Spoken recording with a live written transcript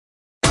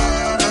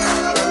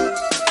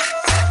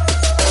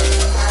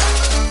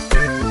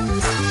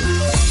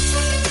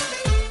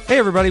Hey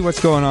everybody, what's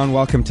going on?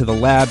 Welcome to The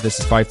Lab. This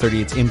is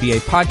 538's NBA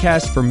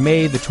podcast for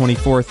May the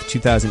 24th,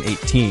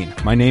 2018.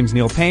 My name's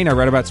Neil Payne. I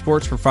write about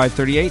sports for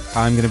 538.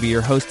 I'm going to be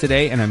your host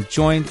today, and I'm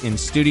joined in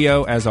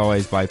studio, as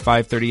always, by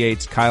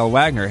 538's Kyle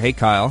Wagner. Hey,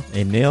 Kyle.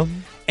 Hey, Neil.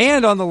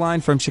 And on the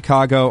line from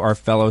Chicago, our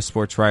fellow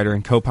sports writer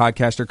and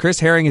co-podcaster, Chris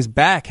Herring, is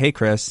back. Hey,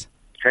 Chris.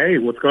 Hey,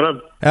 what's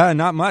going on?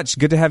 Not much.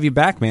 Good to have you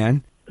back,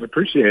 man. I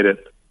appreciate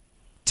it.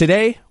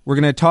 Today, we're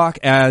going to talk,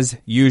 as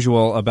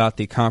usual, about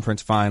the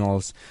conference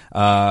finals.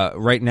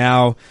 Right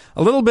now,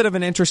 a little bit of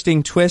an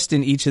interesting twist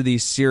in each of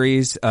these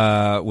series,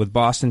 with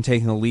Boston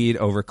taking the lead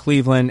over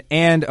Cleveland,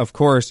 and, of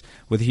course,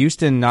 with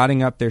Houston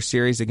knotting up their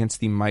series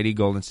against the mighty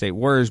Golden State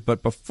Warriors.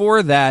 But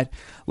before that,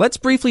 let's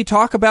briefly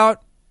talk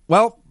about,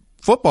 well,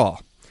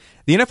 football.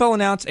 The NFL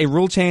announced a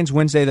rule change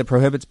Wednesday that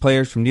prohibits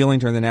players from kneeling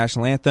during the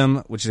national anthem,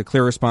 which is a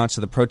clear response to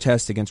the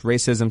protests against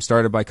racism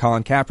started by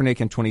Colin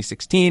Kaepernick in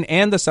 2016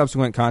 and the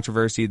subsequent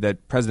controversy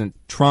that President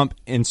Trump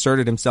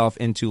inserted himself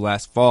into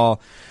last fall.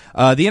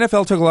 The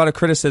NFL took a lot of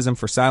criticism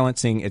for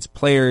silencing its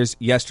players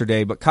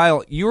yesterday, but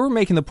Kyle, you were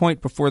making the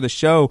point before the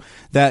show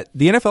that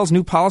the NFL's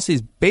new policy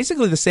is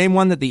basically the same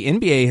one that the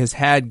NBA has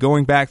had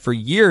going back for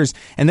years,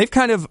 and they've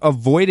kind of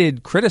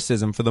avoided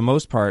criticism for the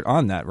most part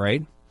on that,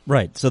 right?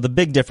 Right. So the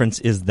big difference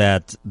is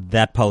that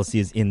policy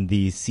is in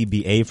the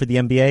CBA for the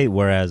NBA,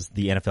 whereas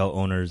the NFL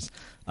owners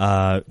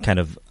kind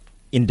of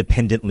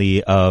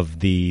independently of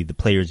the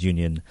players'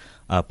 union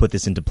put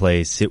this into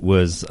place. It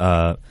was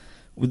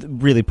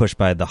really pushed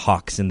by the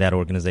Hawks in that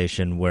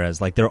organization, whereas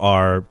like there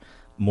are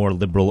more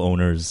liberal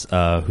owners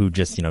who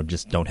just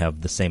don't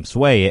have the same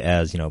sway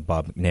as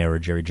Bob McNair or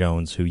Jerry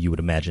Jones, who you would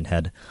imagine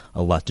had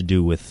a lot to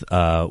do with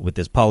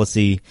this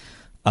policy.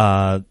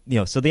 So the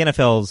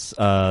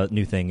NFL's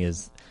new thing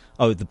is,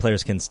 the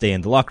players can stay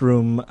in the locker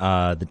room.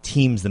 The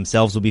teams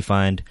themselves will be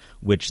fined,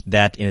 which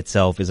that in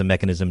itself is a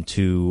mechanism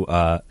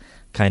to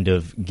kind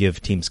of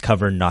give teams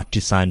cover not to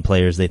sign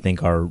players they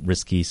think are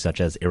risky, such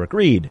as Eric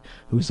Reed,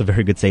 who's a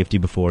very good safety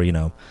before, he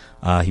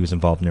was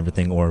involved in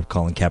everything, or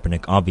Colin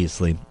Kaepernick,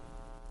 obviously.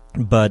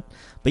 But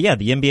yeah,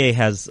 the NBA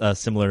has a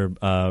similar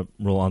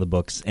rule on the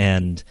books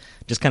and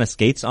just kind of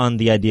skates on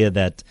the idea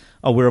that,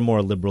 we're a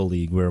more liberal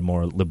league, we're a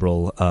more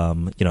liberal,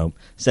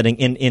 setting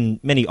in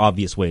many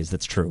obvious ways.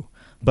 That's true.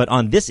 But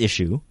on this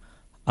issue,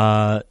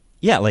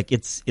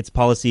 it's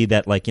policy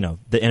that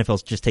the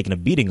NFL's just taking a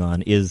beating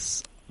on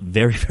is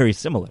very, very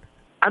similar.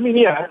 I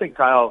think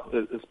Kyle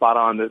is spot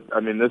on.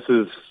 This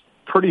is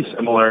pretty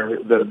similar.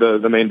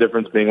 The main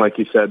difference being, like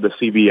you said, the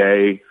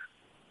CBA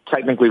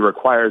technically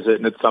requires it,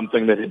 and it's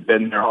something that had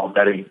been there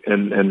already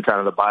in kind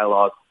of the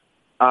bylaws.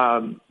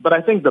 But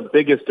I think the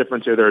biggest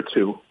difference here, there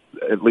are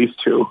at least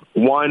two.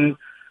 One,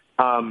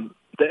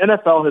 the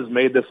NFL has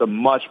made this a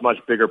much, much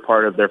bigger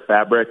part of their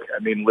fabric.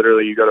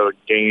 Literally, you go to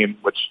a game,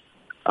 which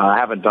I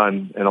haven't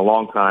done in a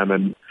long time,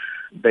 and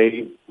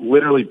they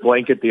literally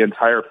blanket the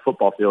entire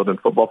football field, and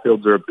football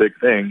fields are a big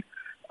thing,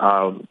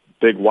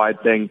 big,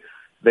 wide thing.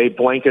 They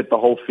blanket the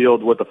whole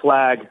field with a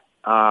flag.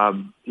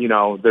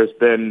 There's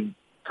been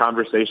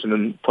conversation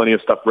and plenty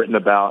of stuff written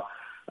about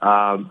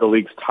the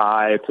league's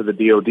tie to the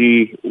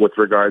DOD with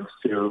regards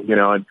to,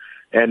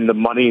 and the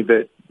money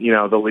that,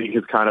 the league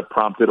has kind of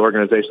prompted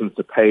organizations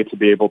to pay to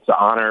be able to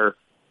honor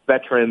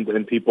veterans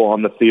and people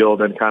on the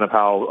field, and kind of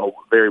how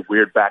a very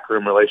weird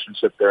backroom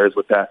relationship there is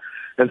with that.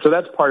 And so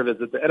that's part of it,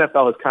 that the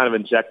NFL has kind of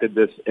injected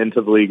this into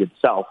the league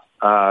itself,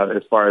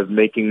 as far as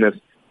making this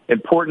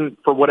important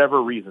for whatever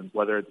reasons,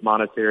 whether it's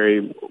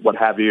monetary, what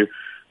have you.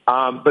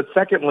 But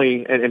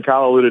secondly, and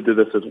Kyle alluded to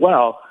this as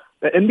well,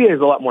 the NBA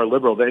is a lot more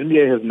liberal. The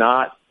NBA has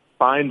not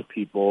fined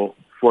people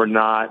for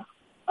not,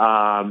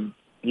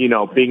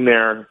 being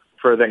there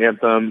for the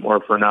anthem, or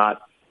for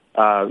not,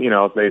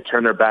 if they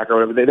turn their back or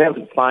whatever. They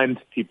haven't fined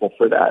people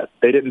for that.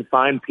 They didn't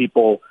fine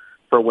people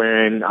for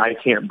wearing "I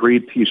Can't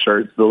Breathe"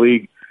 T-shirts. The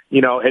league,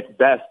 at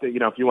best,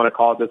 if you want to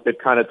call it this, they've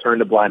kind of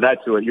turned a blind eye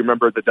to it. You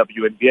remember the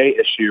WNBA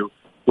issue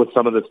with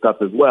some of this stuff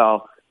as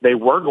well. They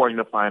were going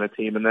to fine a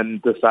team and then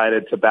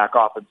decided to back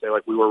off and say,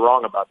 we were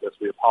wrong about this.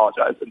 We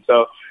apologize. And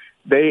so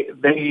they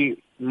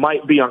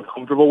might be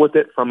uncomfortable with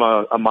it from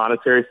a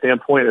monetary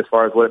standpoint, as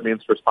far as what it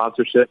means for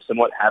sponsorships and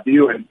what have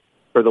you, and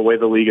for the way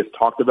the league has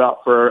talked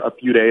about for a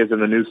few days in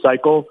the news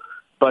cycle.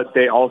 But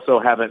they also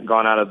haven't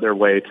gone out of their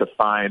way to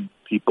fine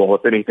people.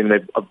 If anything,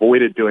 they've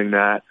avoided doing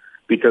that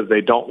because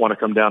they don't want to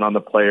come down on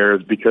the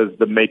players, because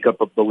the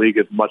makeup of the league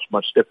is much,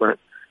 much different.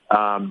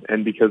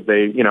 And because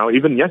they,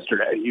 even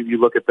yesterday, you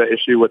look at the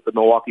issue with the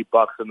Milwaukee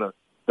Bucks and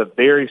the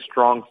very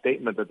strong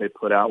statement that they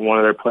put out. One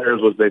of their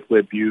players was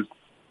basically abused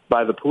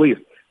by the police.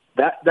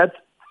 That's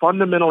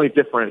fundamentally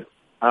different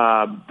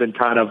than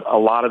kind of a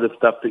lot of the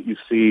stuff that you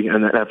see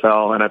in the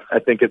NFL. And I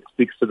think it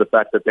speaks to the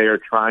fact that they are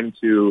trying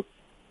to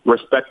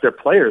respect their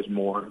players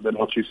more than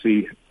what you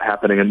see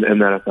happening in the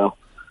NFL.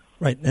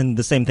 Right. And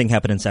the same thing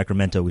happened in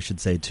Sacramento, we should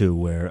say, too,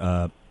 where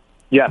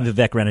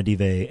Vivek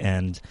Ranadive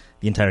and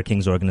the entire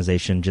Kings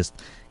organization just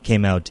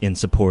came out in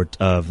support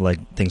of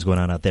things going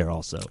on out there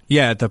also.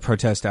 Yeah, the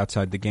protest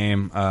outside the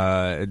game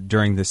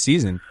during the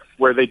season.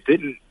 Where they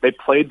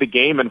played the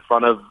game in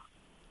front of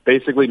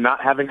basically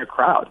not having a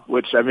crowd,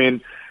 which, I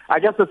mean, I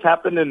guess it's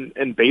happened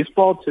in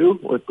baseball too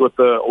with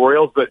the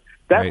Orioles, but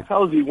that right.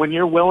 tells you when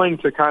you're willing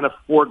to kind of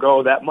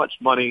forego that much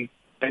money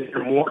and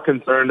you're more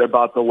concerned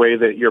about the way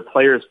that your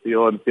players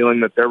feel and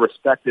feeling that they're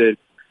respected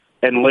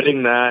and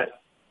letting that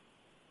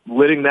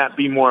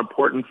be more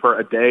important for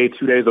a day,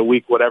 2 days a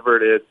week, whatever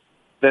it is,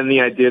 than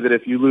the idea that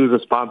if you lose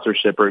a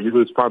sponsorship or you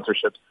lose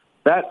sponsorships,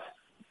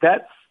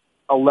 that's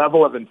a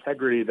level of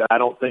integrity that I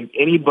don't think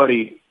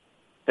anybody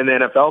in the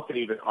NFL can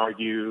even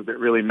argue that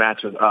really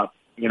matches up,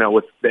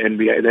 with the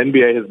NBA. The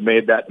NBA has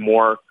made that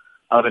more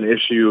of an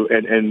issue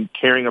and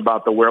caring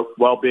about the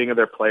well-being of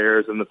their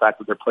players and the fact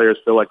that their players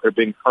feel like they're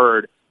being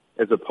heard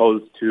as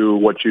opposed to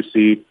what you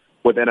see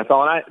with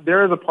NFL. And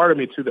there is a part of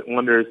me, too, that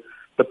wonders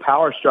the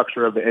power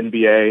structure of the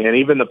NBA and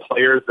even the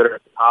players that are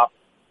at the top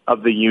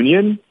of the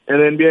union in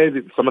the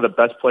NBA, some of the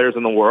best players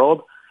in the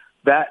world,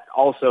 that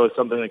also is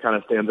something that kind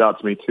of stands out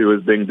to me, too,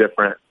 as being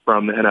different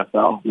from the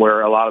NFL,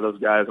 where a lot of those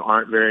guys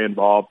aren't very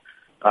involved.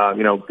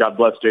 God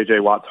bless J.J.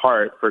 Watt's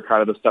heart for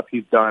kind of the stuff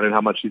he's done and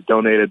how much he's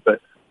donated.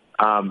 But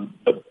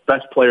the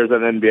best players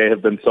in the NBA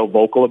have been so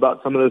vocal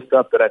about some of this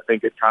stuff that I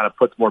think it kind of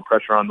puts more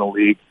pressure on the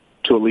league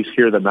to at least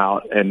hear them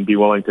out and be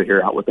willing to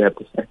hear out what they have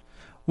to say.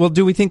 Well,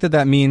 do we think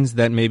that means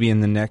that maybe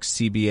in the next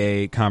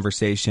CBA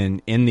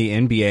conversation in the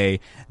NBA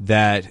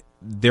that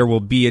there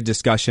will be a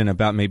discussion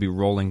about maybe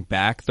rolling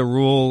back the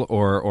rule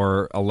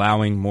or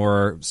allowing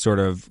more sort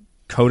of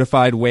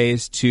codified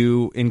ways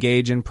to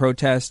engage in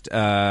protest,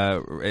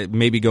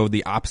 maybe go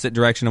the opposite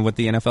direction of what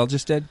the NFL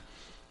just did?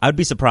 I'd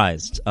be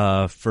surprised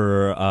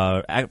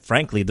for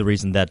frankly, the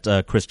reason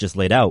that Chris just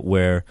laid out,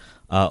 where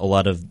a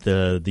lot of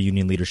the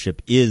union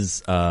leadership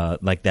is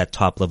like that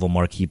top-level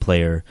marquee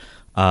player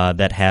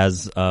that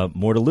has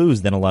more to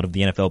lose than a lot of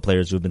the NFL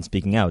players who have been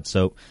speaking out.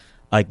 So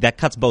like that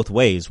cuts both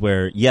ways,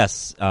 where,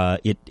 yes,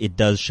 it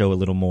does show a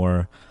little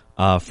more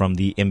from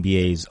the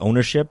NBA's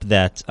ownership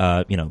that,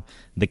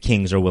 the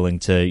Kings are willing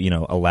to,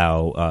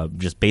 allow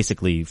just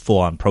basically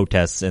full-on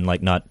protests and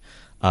like not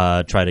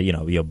try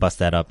to, bust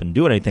that up and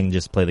do anything,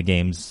 just play the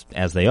games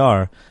as they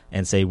are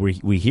and say,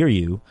 we hear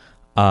you.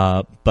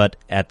 But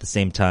at the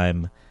same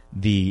time,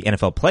 the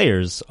NFL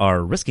players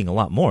are risking a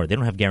lot more. They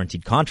don't have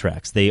guaranteed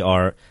contracts. They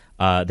are,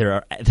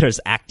 there's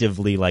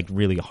actively like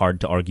really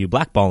hard to argue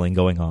blackballing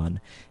going on.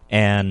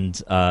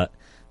 And,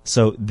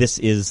 so this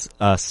is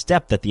a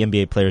step that the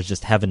NBA players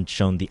just haven't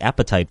shown the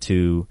appetite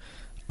to,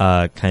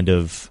 kind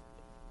of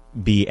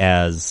be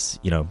as,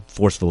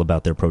 forceful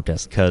about their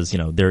protests because,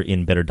 they're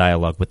in better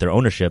dialogue with their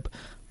ownership.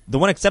 The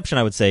one exception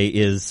I would say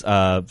is,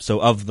 so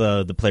of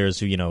the players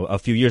who, a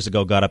few years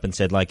ago got up and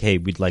said like, hey,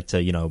 we'd like to,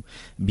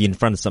 be in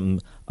front of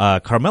something.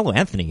 Carmelo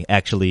Anthony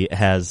actually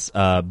has,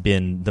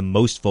 been the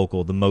most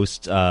vocal, the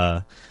most,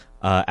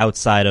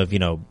 outside of,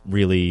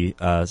 really,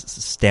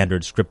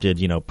 standard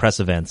scripted,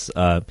 press events.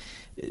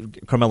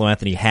 Carmelo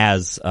Anthony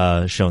has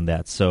shown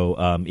that.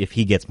 So if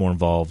he gets more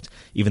involved,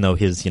 even though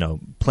his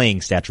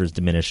playing stature is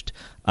diminished,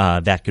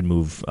 that could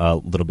move a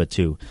little bit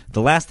too.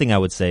 The last thing I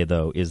would say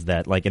though is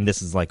that and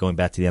this is going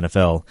back to the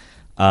NFL,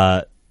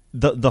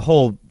 the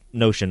whole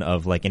notion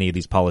of any of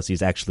these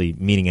policies actually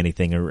meaning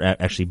anything or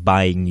actually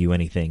buying you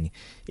anything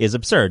is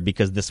absurd,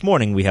 because this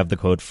morning we have the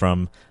quote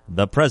from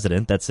the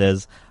president that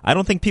says, I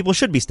don't think people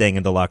should be staying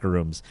in the locker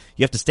rooms.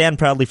 You have to stand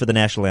proudly for the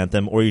national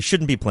anthem, or you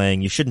shouldn't be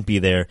playing, you shouldn't be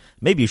there,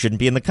 maybe you shouldn't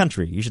be in the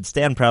country. You should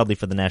stand proudly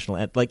for the national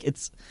anthem.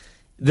 It's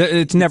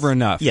never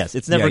enough. Yes,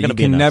 it's never going to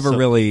be enough. You can never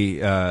really,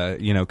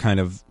 kind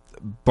of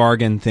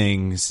bargain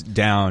things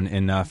down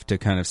enough to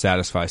kind of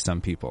satisfy some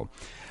people.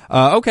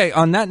 Okay,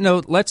 on that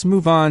note, let's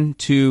move on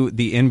to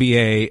the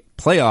NBA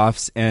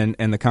playoffs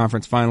and the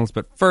conference finals.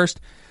 But first,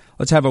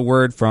 let's have a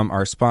word from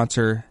our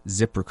sponsor,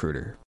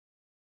 ZipRecruiter.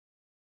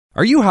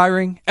 Are you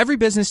hiring? Every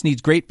business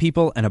needs great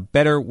people and a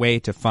better way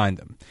to find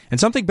them. And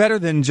something better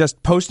than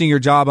just posting your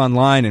job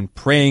online and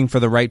praying for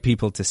the right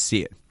people to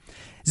see it.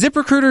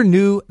 ZipRecruiter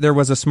knew there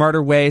was a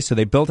smarter way, so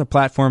they built a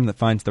platform that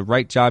finds the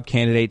right job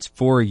candidates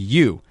for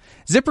you.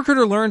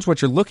 ZipRecruiter learns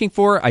what you're looking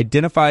for,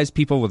 identifies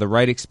people with the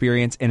right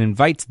experience, and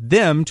invites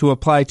them to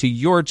apply to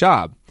your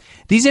job.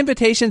 These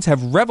invitations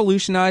have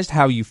revolutionized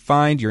how you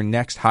find your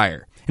next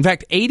hire. In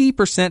fact,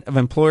 80% of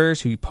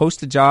employers who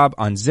post a job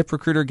on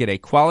ZipRecruiter get a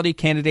quality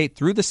candidate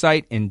through the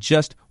site in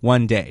just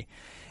one day.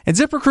 And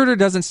ZipRecruiter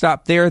doesn't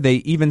stop there. They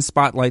even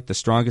spotlight the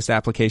strongest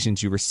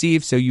applications you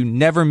receive, so you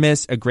never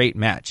miss a great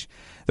match.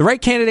 The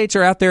right candidates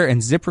are out there,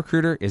 and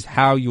ZipRecruiter is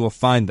how you will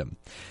find them.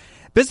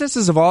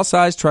 Businesses of all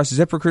size trust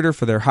ZipRecruiter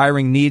for their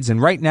hiring needs,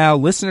 and right now,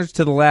 listeners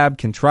to The Lab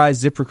can try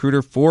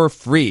ZipRecruiter for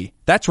free.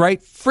 That's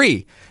right,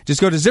 free.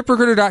 Just go to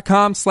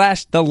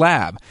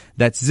ZipRecruiter.com/thelab.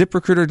 That's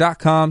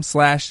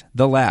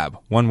ZipRecruiter.com/thelab.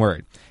 One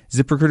word.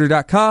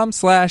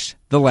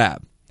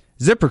 ZipRecruiter.com/thelab.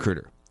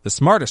 ZipRecruiter, the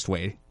smartest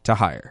way to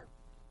hire.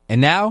 And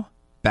now,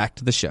 back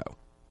to the show.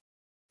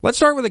 Let's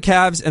start with the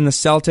Cavs and the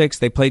Celtics.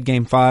 They played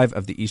Game 5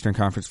 of the Eastern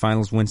Conference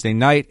Finals Wednesday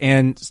night.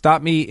 And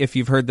stop me if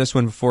you've heard this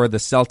one before, the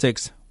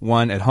Celtics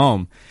won at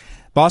home.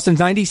 Boston's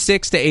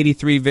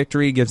 96-83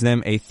 victory gives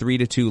them a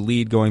 3-2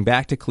 lead going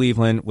back to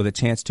Cleveland with a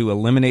chance to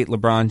eliminate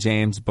LeBron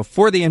James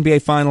before the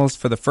NBA Finals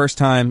for the first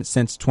time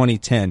since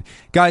 2010.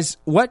 Guys,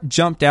 what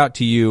jumped out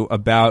to you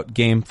about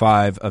Game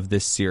 5 of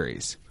this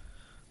series?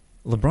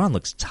 LeBron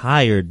looks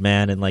tired,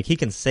 man, and he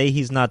can say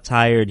he's not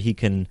tired, he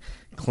can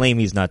claim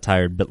he's not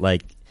tired, but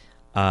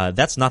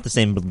that's not the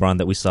same LeBron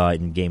that we saw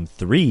in Game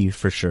 3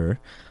 for sure.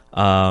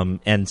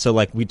 And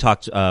so we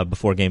talked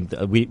before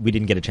we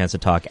didn't get a chance to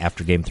talk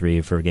after Game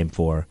 3 for Game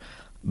 4,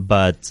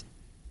 but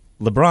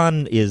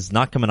LeBron is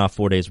not coming off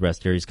 4 days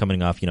rest here. He's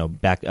coming off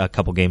back a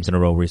couple games in a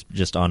row where he's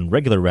just on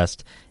regular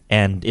rest,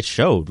 and it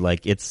showed.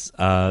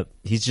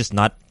 He's just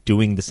not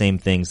doing the same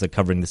things,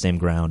 covering the same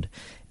ground.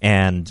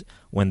 And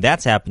when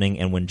that's happening,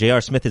 and when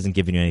J.R. Smith isn't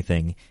giving you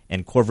anything,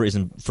 and Korver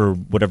isn't for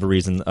whatever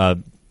reason,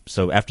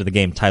 so after the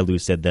game, Ty Lue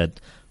said that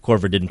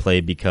Korver didn't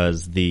play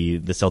because the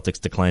Celtics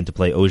declined to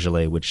play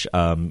Ojeleye, which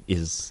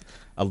is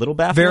a little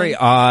baffling. Very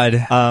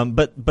odd.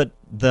 But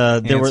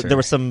there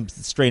were some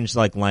strange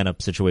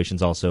lineup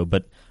situations also.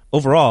 But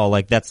overall,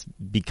 that's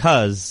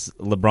because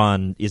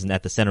LeBron isn't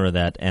at the center of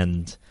that.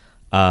 And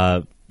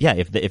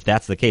if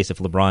that's the case, if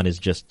LeBron is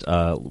just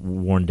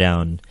worn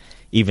down,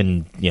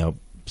 even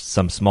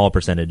some small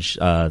percentage,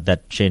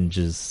 that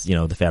changes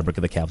the fabric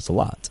of the Cavs a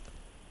lot.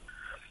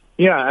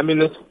 Yeah, I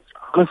mean,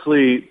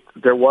 honestly,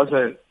 there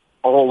wasn't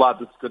a whole lot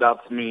that stood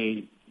out to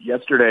me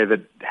yesterday that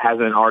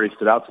hasn't already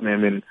stood out to me. I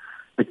mean,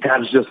 the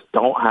Cavs just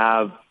don't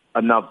have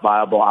enough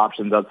viable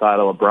options outside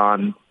of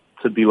LeBron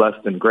to be less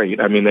than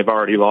great. I mean, they've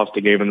already lost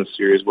a game in the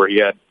series where he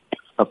had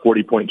a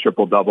 40-point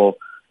triple-double.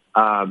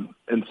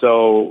 And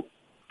so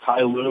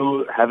Ty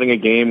Lue having a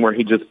game where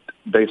he just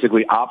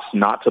basically opts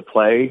not to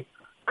play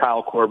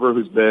Kyle Korver,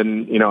 who's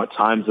been, at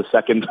times the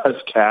second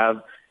best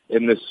Cav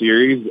in this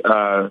series,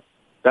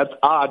 that's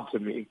odd to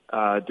me.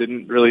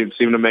 Didn't really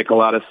seem to make a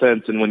lot of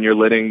sense. And when you're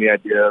letting the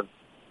idea of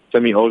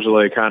Semi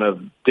Ojeleye kind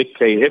of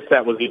dictate, if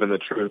that was even the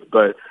truth,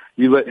 but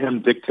you let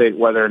him dictate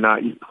whether or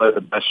not you play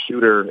the best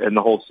shooter in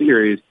the whole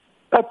series,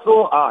 that's a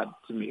little odd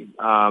to me.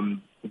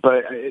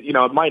 But,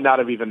 it might not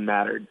have even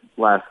mattered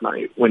last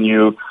night when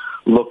you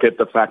look at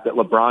the fact that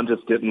LeBron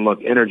just didn't look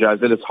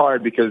energized. And it's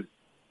hard because,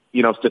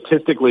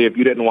 statistically, if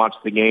you didn't watch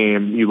the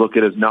game, you look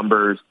at his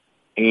numbers,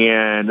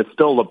 and it's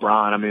still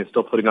LeBron. I mean, it's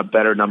still putting up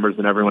better numbers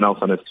than everyone else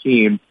on his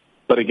team.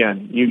 But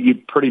again, you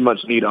pretty much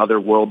need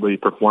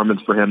otherworldly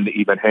performance for him to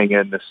even hang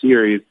in the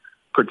series,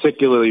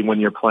 particularly when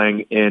you're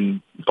playing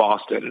in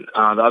Boston.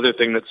 The other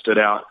thing that stood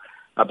out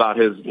about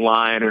his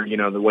line or,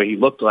 the way he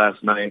looked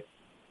last night,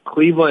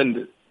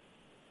 Cleveland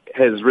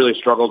has really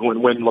struggled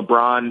when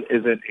LeBron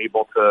isn't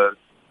able to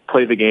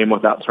play the game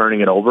without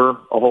turning it over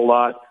a whole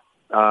lot.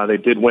 They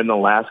did win the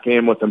last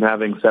game with them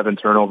having 7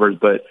 turnovers,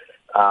 but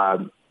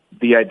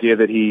the idea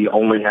that he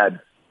only had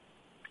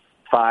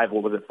 5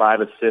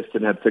 assists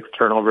and had 6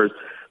 turnovers,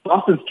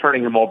 Boston's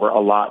turning him over a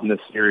lot in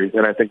this series,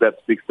 and I think that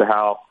speaks to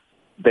how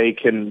they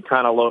can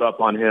kind of load up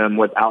on him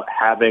without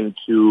having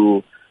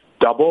to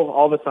double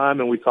all the time.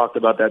 And we talked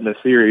about that in the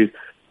series,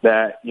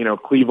 that,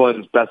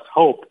 Cleveland's best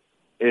hope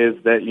is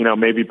that,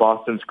 maybe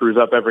Boston screws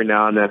up every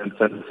now and then and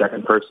sends a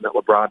second person at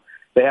LeBron.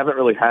 They haven't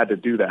really had to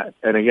do that.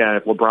 And again,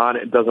 if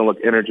LeBron doesn't look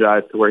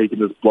energized to where he can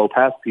just blow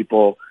past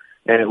people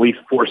and at least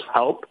force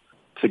help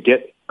to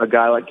get a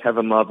guy like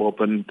Kevin Love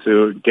open,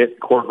 to get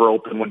Korver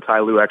open when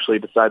Ty Lue actually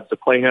decides to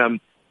play him,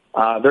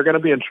 they're going to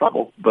be in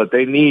trouble. But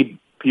they need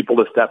people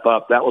to step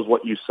up. That was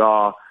what you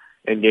saw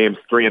in games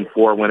 3 and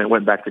 4 when it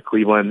went back to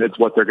Cleveland. It's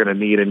what they're going to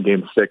need in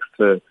game 6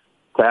 to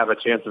have a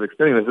chance of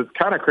extending this. It's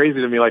kind of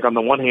crazy to me. On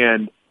the one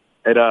hand,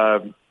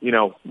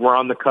 we're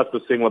on the cusp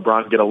of seeing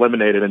LeBron get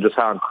eliminated and just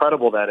how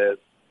incredible that is.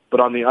 But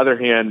on the other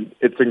hand,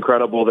 it's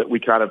incredible that we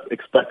kind of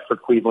expect for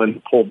Cleveland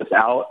to pull this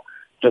out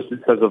just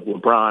because of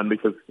LeBron,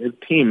 because his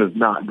team is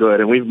not good.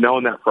 And we've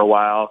known that for a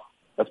while,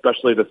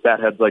 especially the stat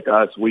heads like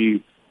us.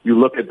 You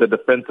look at the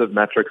defensive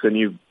metrics,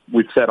 and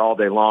we've said all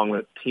day long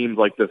that teams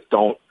like this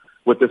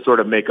with this sort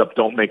of makeup,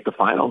 don't make the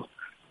finals.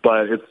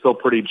 But it's still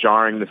pretty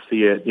jarring to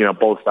see it,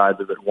 both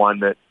sides of it. One,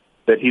 that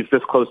he's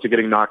this close to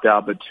getting knocked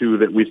out, but 2,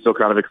 that we still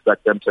kind of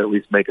expect them to at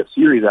least make a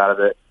series out of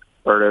it,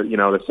 or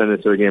to send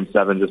it to a game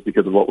 7 just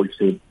because of what we've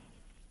seen.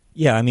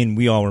 Yeah, I mean,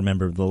 we all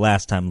remember the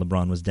last time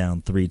LeBron was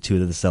down 3-2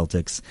 to the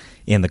Celtics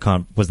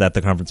was that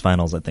the conference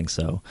finals? I think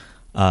so.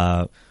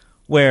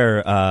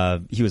 Where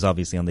he was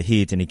obviously on the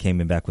Heat, and he came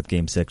in back with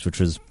Game 6,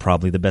 which was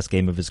probably the best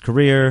game of his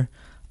career.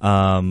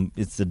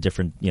 It's a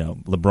different,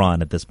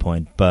 LeBron at this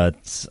point, but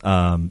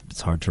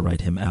it's hard to write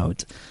him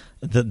out.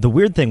 The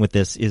weird thing with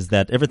this is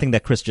that everything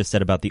that Chris just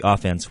said about the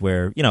offense,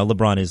 where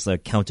LeBron is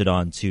counted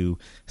on to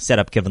set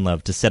up Kevin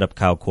Love, to set up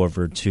Kyle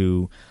Korver,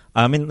 to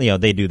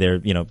they do their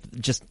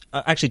just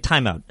actually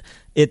timeout.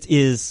 It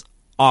is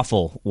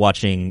awful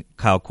watching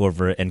Kyle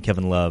Korver and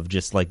Kevin Love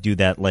just do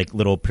that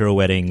little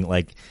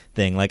pirouetting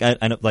thing.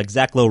 I know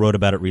Zach Lowe wrote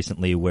about it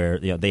recently, where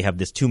they have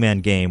this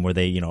 2-man game where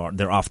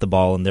they're off the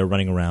ball and they're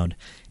running around,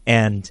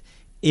 and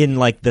in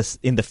like this,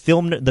 in the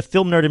film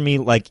nerd in me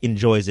like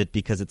enjoys it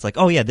because it's like,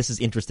 oh yeah, this is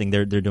interesting.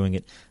 They're doing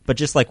it. But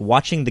just like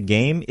watching the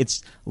game,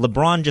 it's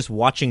LeBron just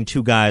watching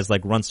two guys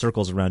like run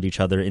circles around each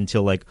other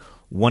until like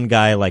one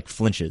guy like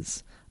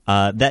flinches.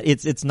 That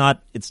it's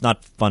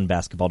not fun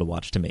basketball to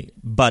watch to me.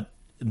 But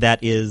that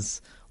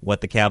is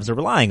what the Cavs are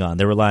relying on.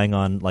 They're relying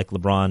on like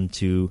LeBron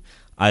to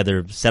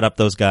either set up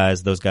those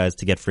guys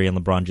to get free, and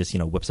LeBron just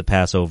whips a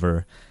pass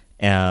over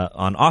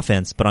on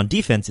offense. But on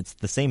defense, it's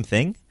the same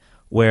thing.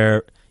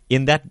 Where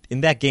in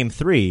that game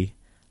 3,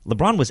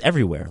 LeBron was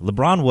everywhere.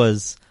 LeBron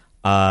was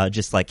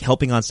just like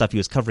helping on stuff. He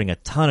was covering a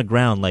ton of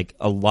ground, like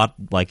a lot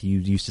like you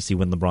used to see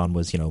when LeBron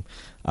was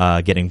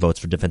getting votes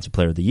for Defensive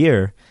Player of the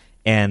Year.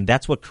 And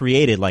that's what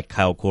created like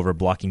Kyle Korver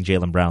blocking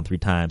Jaylen Brown 3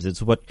 times.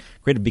 It's what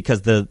created,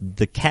 because the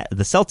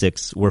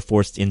Celtics were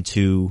forced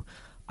into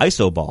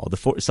iso ball. The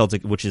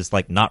Celtics, which is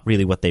like not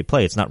really what they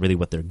play. It's not really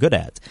what they're good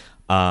at.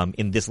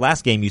 In this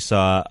last game, you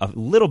saw a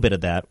little bit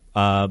of that,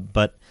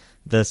 but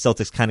the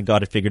Celtics kind of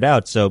got it figured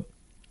out. So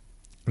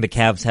the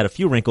Cavs had a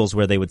few wrinkles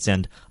where they would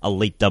send a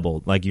late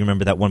double. Like you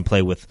remember that one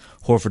play with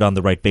Horford on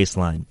the right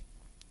baseline.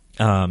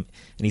 And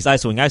he's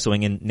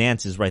isoing, and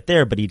Nance is right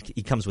there, but he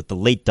comes with the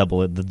late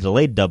double, the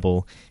delayed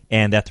double,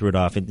 and that threw it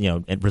off. And,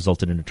 it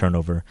resulted in a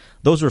turnover.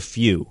 Those were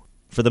few.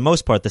 For the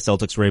most part, the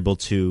Celtics were able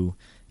to,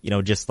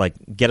 just like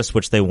get a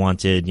switch they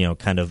wanted,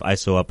 kind of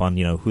iso up on,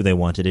 who they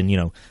wanted,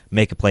 and,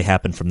 make a play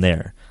happen from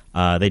there.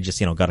 They just,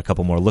 got a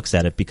couple more looks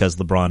at it because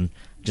LeBron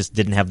just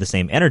didn't have the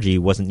same energy,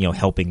 wasn't,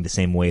 helping the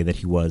same way that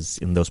he was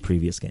in those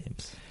previous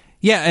games.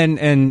 Yeah,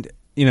 and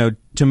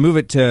to move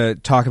it to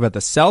talk about the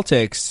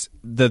Celtics,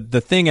 the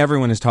thing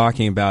everyone is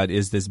talking about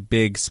is this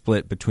big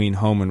split between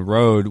home and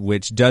road,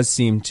 which does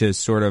seem to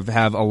sort of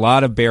have a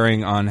lot of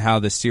bearing on how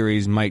the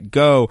series might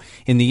go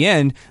in the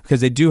end,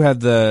 because they do have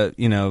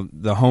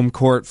the home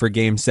court for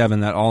Game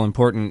 7, that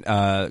all-important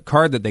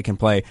card that they can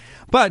play.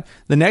 But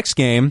the next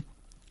game,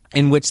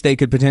 in which they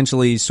could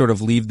potentially sort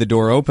of leave the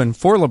door open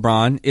for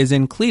LeBron, is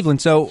in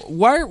Cleveland. So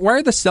why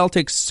are the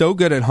Celtics so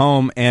good at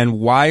home, and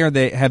why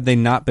have they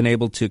not been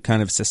able to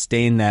kind of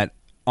sustain that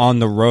on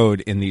the road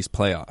in these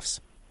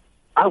playoffs?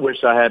 I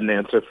wish I had an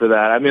answer for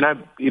that. I mean,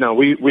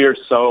 we are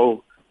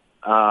so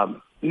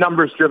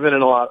numbers driven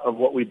in a lot of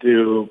what we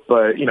do,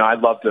 but I'd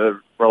love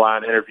to rely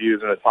on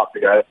interviews and to talk to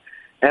guys.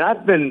 And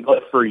I've been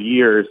for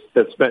years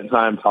have spent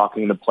time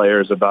talking to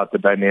players about the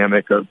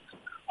dynamic of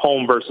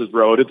home versus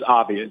road. It's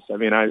obvious. I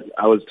mean,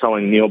 I was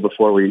telling Neil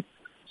before we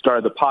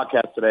started the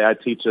podcast today, I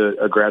teach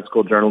a grad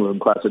school journalism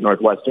class at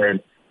Northwestern,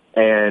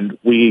 and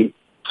we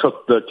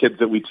took the kids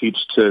that we teach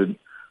to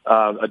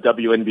a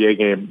WNBA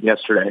game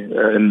yesterday.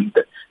 And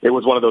it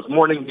was one of those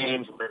morning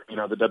games where,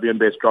 the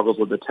WNBA struggles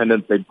with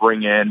attendance. They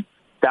bring in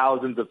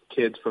thousands of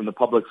kids from the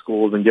public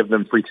schools and give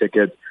them free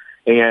tickets.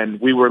 And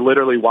we were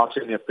literally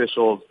watching the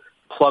officials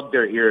plug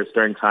their ears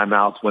during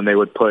timeouts when they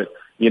would put,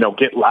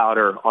 get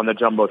louder on the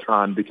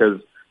Jumbotron, because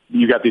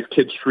you got these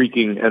kids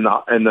shrieking in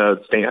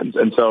the stands.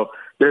 And so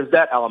there's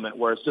that element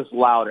where it's just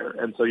louder.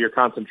 And so your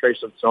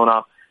concentration's thrown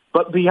off.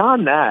 But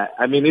beyond that,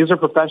 I mean, these are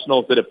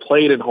professionals that have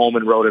played in home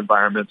and road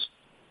environments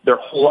their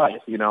whole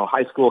life,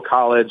 high school,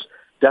 college,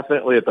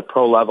 definitely at the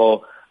pro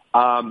level.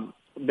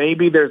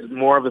 Maybe there's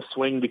more of a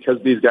swing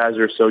because these guys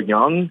are so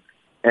young,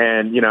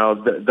 and,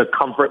 the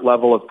comfort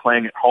level of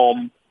playing at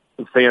home,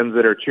 the fans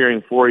that are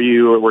cheering for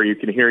you, or where you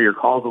can hear your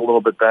calls a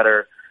little bit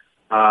better.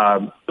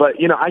 But,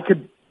 I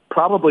could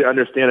probably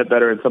understand it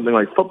better in something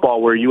like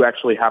football, where you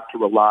actually have to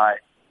rely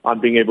on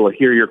being able to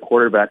hear your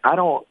quarterback.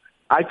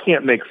 I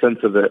can't make sense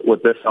of it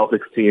with this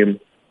Celtics team,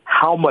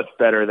 how much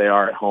better they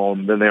are at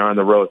home than they are on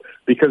the road,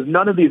 because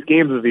none of these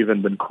games have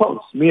even been close.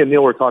 Me and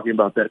Neil were talking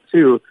about that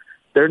too.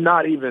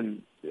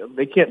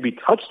 They can't be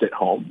touched at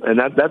home. And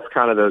that's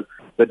kind of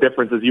the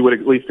difference, is you would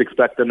at least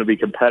expect them to be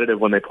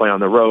competitive when they play on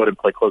the road and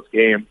play close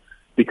games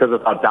because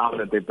of how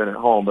dominant they've been at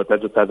home, but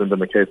that just hasn't been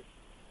the case.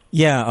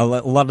 Yeah, a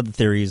lot of the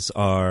theories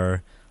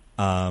are,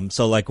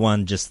 so like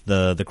one, just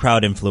the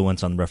crowd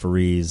influence on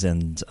referees,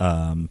 and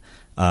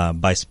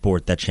by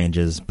sport that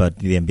changes, but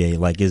the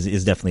NBA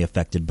is definitely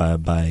affected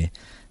by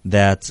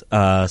that.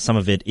 Some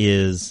of it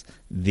is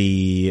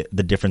the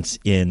difference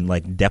in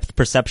like depth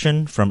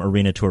perception from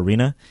arena to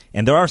arena,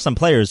 and there are some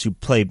players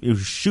who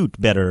shoot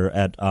better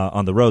at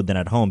on the road than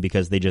at home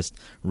because they just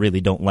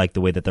really don't like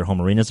the way that their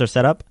home arenas are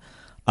set up.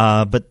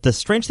 But the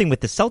strange thing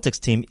with the Celtics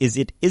team is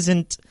it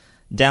isn't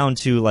down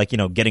to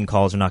getting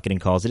calls or not getting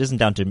calls. It isn't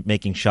down to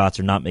making shots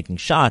or not making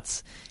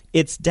shots.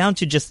 It's down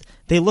to just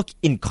they look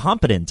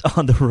incompetent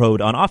on the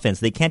road on offense.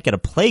 They can't get a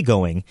play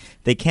going.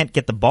 They can't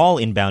get the ball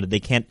inbounded. They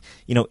can't,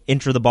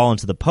 enter the ball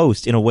into the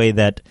post in a way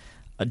that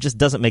just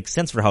doesn't make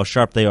sense for how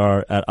sharp they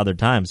are at other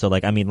times. So,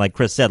 like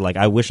Chris said,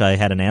 I wish I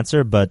had an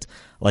answer, but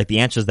the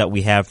answers that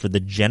we have for the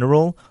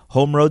general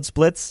home road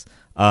splits,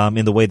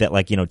 in the way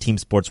that team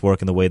sports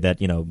work, in the way that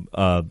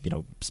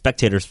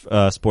spectators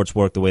sports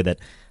work, the way that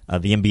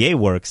the NBA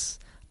works.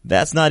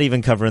 That's not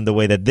even covering the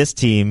way that this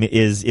team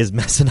is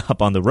messing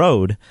up on the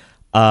road.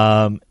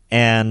 And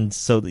And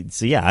so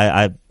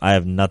yeah, I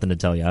have nothing to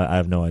tell you. I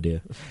have no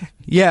idea.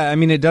 Yeah, I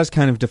mean, it does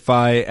kind of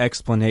defy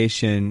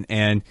explanation.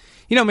 And,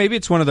 maybe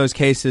it's one of those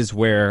cases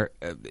where,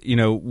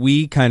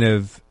 we kind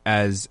of,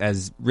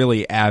 as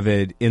really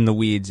avid in the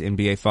weeds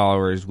NBA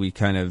followers, we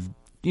kind of,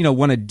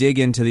 want to dig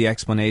into the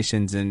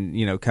explanations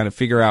and, kind of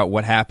figure out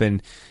what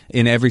happened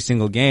in every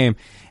single game.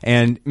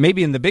 And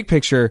maybe in the big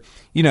picture,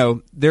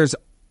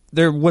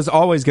 there was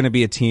always going to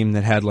be a team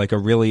that had like a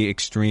really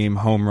extreme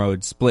home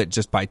road split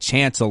just by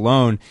chance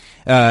alone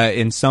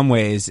in some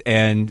ways.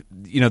 And,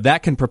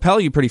 that can propel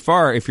you pretty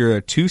far if you're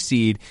a 2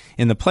 seed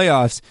in the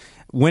playoffs.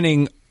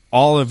 Winning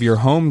all of your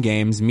home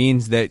games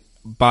means that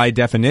by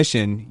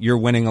definition, you're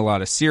winning a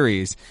lot of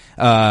series,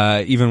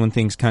 even when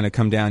things kind of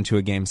come down to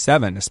a game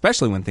 7,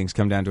 especially when things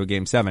come down to a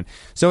game 7.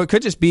 So it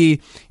could just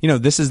be,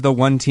 this is the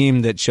one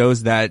team that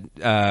shows that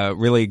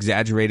really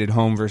exaggerated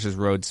home versus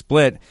road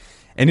split.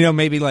 And,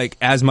 maybe like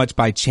as much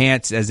by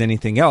chance as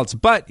anything else.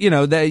 But,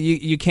 that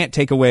you can't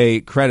take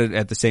away credit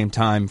at the same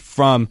time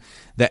from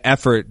the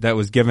effort that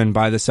was given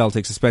by the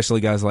Celtics,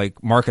 especially guys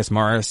like Marcus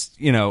Morris,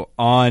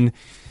 on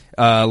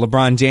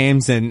LeBron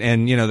James and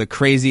the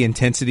crazy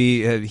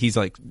intensity. He's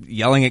like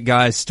yelling at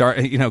guys,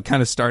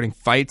 kind of starting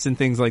fights and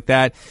things like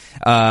that.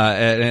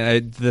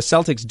 And the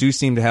Celtics do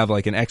seem to have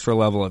like an extra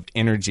level of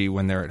energy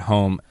when they're at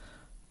home.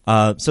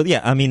 So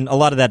yeah, I mean, a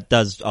lot of that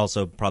does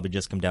also probably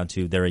just come down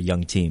to they're a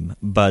young team.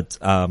 But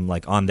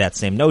like on that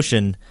same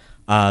notion,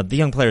 the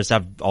young players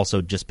have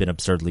also just been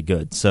absurdly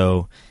good.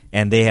 So,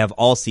 and they have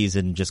all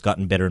season just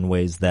gotten better in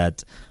ways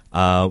that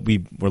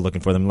we were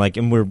looking for them. Like,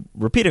 and we're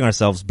repeating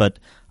ourselves, but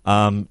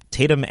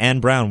Tatum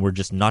and Brown were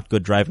just not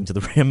good driving to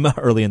the rim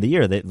early in the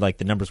year. The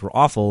numbers were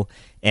awful,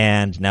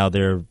 and now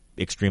they're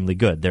extremely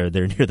good. They're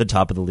near the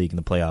top of the league in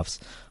the playoffs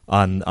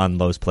on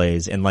those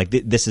plays. And like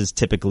this is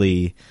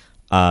typically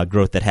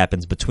growth that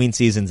happens between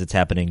seasons. It's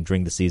happening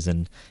during the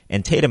season.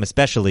 And Tatum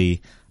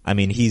especially, I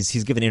mean,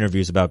 he's given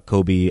interviews about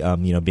Kobe,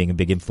 being a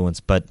big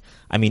influence. But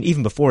I mean,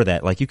 even before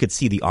that, like you could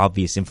see the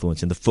obvious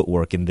influence in the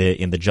footwork, in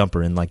the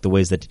jumper, and like the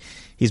ways that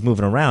he's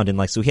moving around. And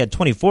like, so he had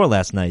 24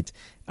 last night,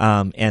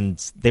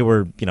 and they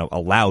were,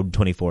 allowed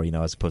 24,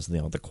 as opposed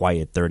to the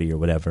quiet 30 or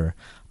whatever.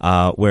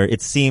 Where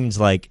it seemed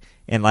like,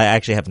 and I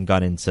actually haven't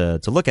gone into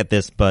to look at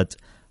this, but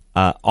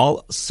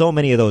so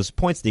many of those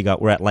points that he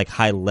got were at like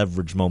high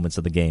leverage moments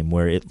of the game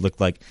where it looked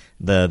like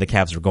the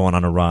Cavs were going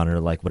on a run or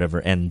like whatever,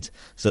 and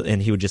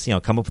he would just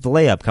come up with the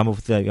layup, come up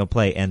with the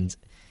play, and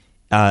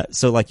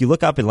so like you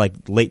look up at like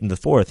late in the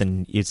fourth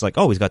and it's like,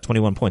 oh, he's got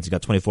 21 points, he's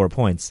got 24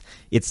 points.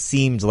 It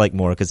seemed like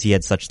more because he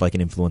had such like an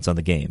influence on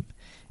the game.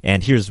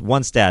 And here's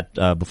one stat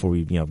before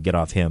we get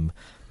off him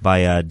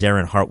by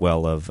Darren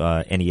Hartwell of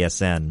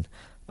NESN.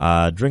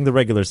 During the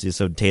regular season,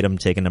 so Tatum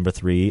taken number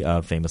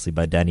 3, famously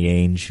by Danny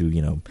Ainge,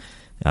 who,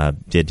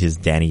 did his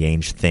Danny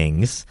Ainge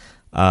things.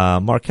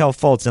 Markelle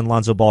Fultz and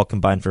Lonzo Ball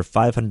combined for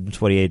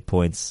 528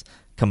 points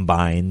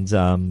combined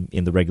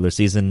in the regular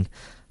season.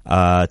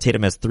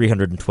 Tatum has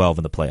 312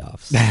 in the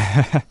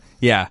playoffs.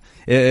 Yeah,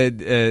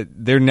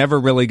 they're never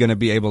really going to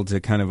be able to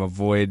kind of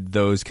avoid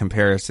those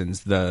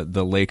comparisons, the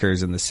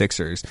Lakers and the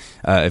Sixers,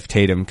 if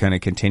Tatum kind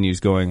of continues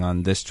going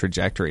on this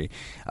trajectory.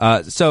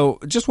 So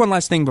just one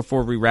last thing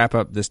before we wrap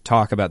up this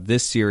talk about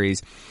this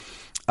series.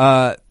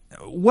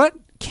 What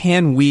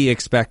can we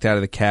expect out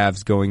of the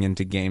Cavs going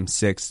into Game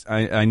 6?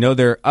 I know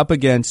they're up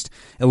against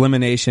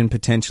elimination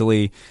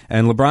potentially,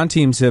 and LeBron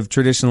teams have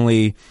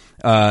traditionally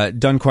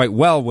done quite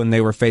well when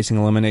they were facing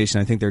elimination.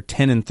 I think they're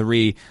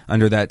 10-3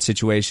 under that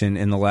situation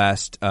in the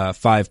last 5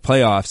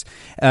 playoffs.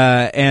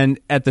 And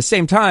at the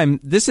same time,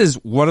 this is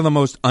one of the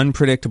most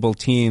unpredictable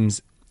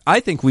teams I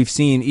think we've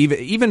seen,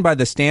 even by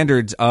the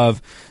standards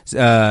of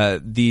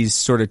these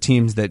sort of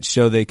teams that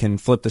show they can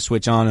flip the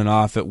switch on and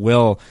off at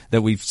will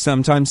that we've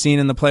sometimes seen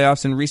in the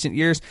playoffs in recent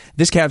years.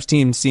 This Cavs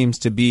team seems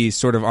to be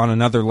sort of on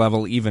another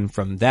level even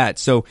from that.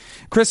 So,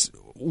 Chris,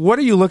 what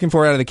are you looking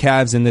for out of the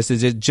Cavs in this?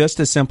 Is it just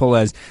as simple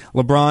as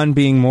LeBron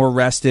being more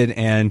rested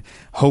and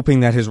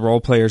hoping that his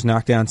role players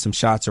knock down some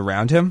shots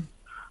around him?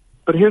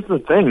 But here's the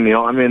thing,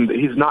 Neil. I mean,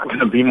 he's not going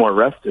to be more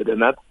rested,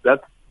 and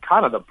that's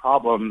kind of the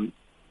problem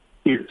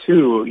here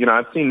too.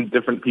 I've seen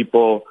different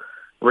people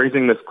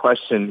raising this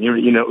question.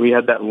 We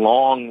had that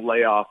long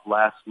layoff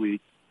last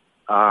week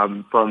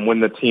from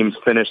when the teams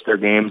finished their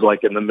games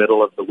like in the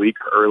middle of the week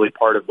or early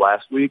part of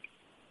last week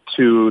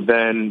to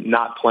then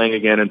not playing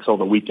again until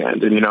the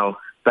weekend. And,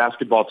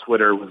 basketball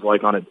Twitter was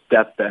like on its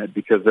deathbed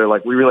because they're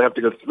like, we really have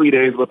to go 3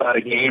 days without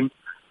a game.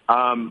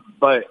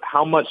 But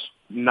how much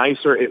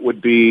nicer it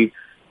would be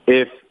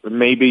if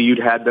maybe you'd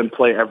had them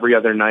play every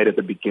other night at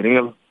the beginning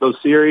of those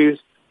series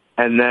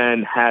and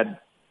then had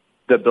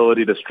the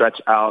ability to stretch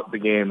out the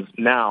games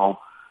now,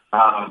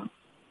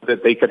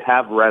 that they could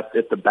have rest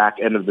at the back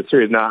end of the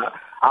series. Now,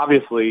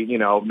 obviously,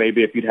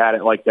 maybe if you'd had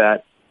it like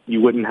that,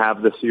 you wouldn't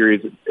have the series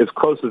as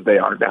close as they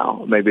are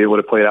now. Maybe it would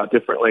have played out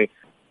differently.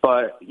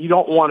 But you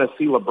don't want to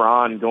see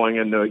LeBron going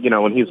into,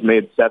 when he's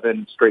made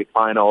 7 straight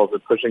finals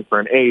and pushing for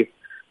an 8th,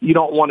 you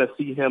don't want to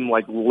see him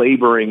like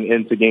laboring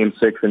into Game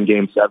 6 and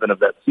Game 7 of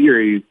that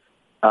series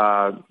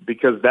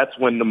because that's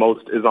when the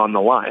most is on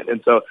the line.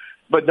 And so,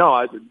 but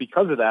no,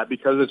 because of that,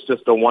 because it's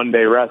just a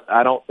one-day rest,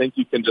 I don't think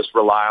you can just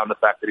rely on the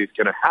fact that he's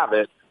going to have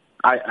it.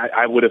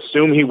 I would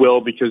assume he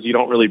will, because you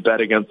don't really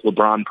bet against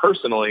LeBron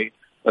personally,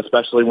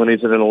 especially when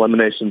he's in an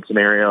elimination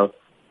scenario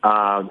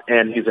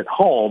and he's at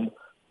home.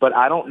 But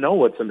I don't know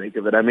what to make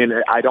of it. I mean,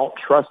 I don't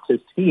trust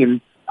his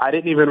team. I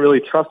didn't even really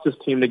trust his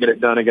team to get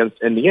it done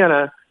against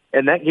Indiana.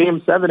 And that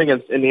Game 7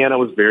 against Indiana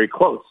was very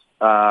close.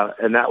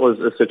 And that was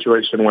a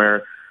situation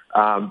where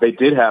they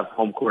did have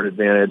home court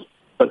advantage.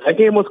 But that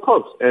game was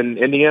close. And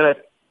Indiana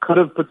could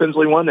have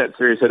potentially won that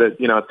series had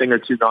a thing or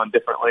two gone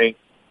differently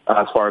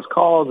as far as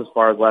calls, as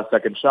far as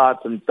last-second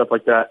shots and stuff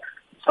like that.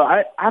 So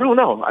I don't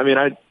know. I mean,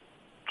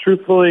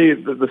 truthfully,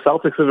 the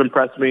Celtics have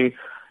impressed me.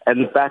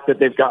 And the fact that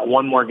they've got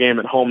one more game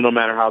at home, no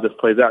matter how this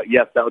plays out,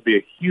 yes, that would be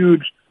a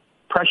huge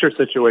pressure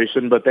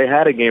situation, but they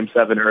had a Game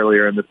 7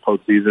 earlier in this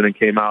postseason and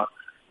came out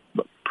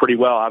pretty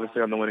well,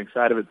 obviously, on the winning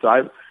side of it.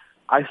 So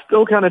I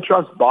still kind of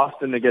trust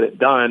Boston to get it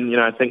done.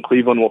 I think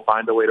Cleveland will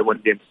find a way to win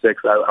Game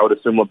 6. I would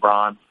assume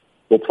LeBron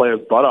will play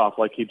his butt off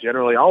like he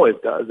generally always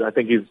does. I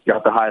think he's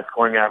got the highest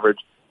scoring average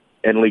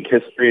in league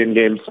history in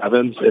Game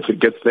 7s if it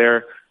gets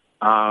there.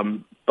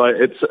 But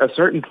it's a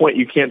certain point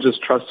you can't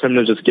just trust him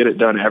to just get it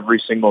done every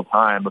single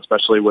time,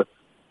 especially with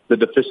the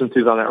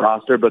deficiencies on that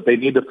roster. But they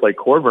need to play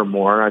Korver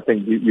more. I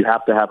think you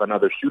have to have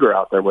another shooter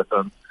out there with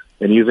them.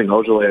 And using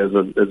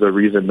Ojale as a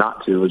reason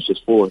not to is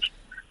just foolish.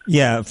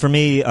 Yeah, for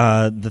me,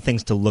 the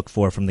things to look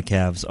for from the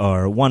Cavs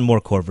are, one, more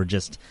Korver.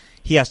 Just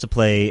he has to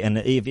play, and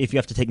if you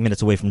have to take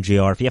minutes away from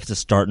JR, if you have to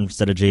start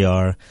instead of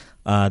JR,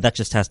 that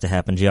just has to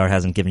happen. JR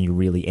hasn't given you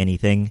really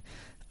anything.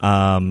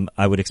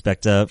 I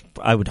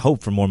would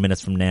hope for more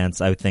minutes from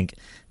Nance. I would think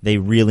they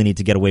really need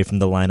to get away from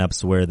the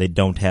lineups where they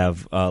don't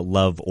have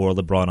Love or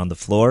LeBron on the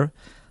floor.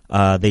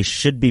 They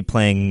should be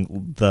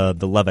playing the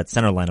Love at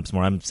center lineups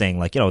more. I'm saying,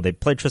 they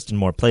play Tristan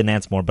more, play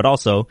Nance more, but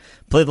also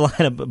play the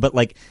lineup.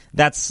 But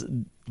that's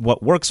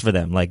what works for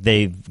them.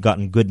 They've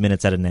gotten good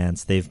minutes out of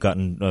Nance. They've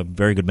gotten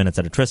very good minutes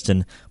out of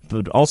Tristan.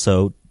 But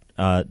also,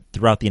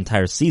 throughout the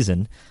entire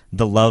season,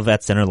 the Love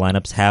at center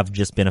lineups have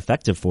just been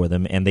effective for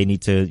them, and they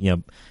need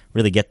to,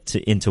 really get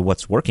into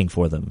what's working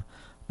for them.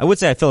 I would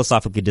say I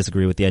philosophically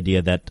disagree with the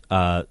idea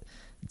that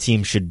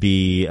teams should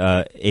be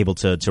able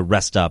to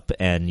rest up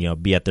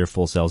and be at their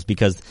full selves,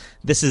 because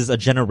this is a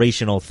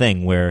generational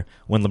thing where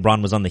when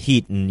LeBron was on the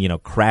Heat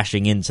and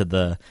crashing into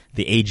the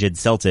aged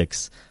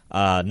Celtics,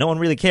 no one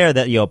really cared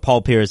that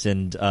Paul Pierce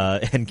and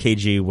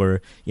KG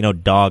were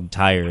dog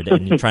tired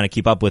and you're trying to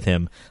keep up with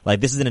him.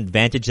 This is an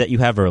advantage that you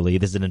have early.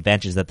 This is an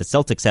advantage that the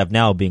Celtics have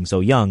now, being so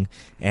young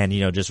and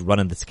just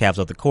running the Cavs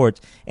out the court.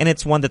 And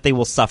it's one that they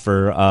will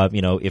suffer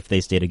if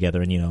they stay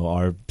together and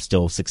are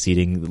still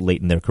succeeding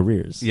late in their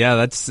careers. Yeah,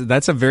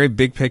 that's a very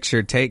big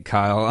picture take,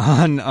 Kyle,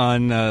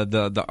 on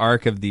the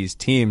arc of these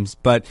teams.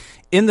 But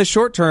in the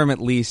short term, at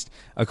least,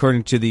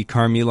 according to the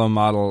Carmelo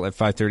model at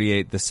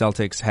 538, the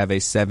Celtics have a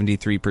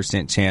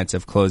 73% chance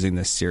of closing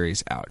this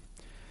series out.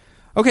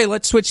 Okay,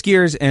 let's switch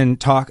gears and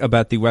talk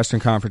about the Western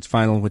Conference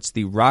Final, which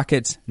the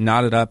Rockets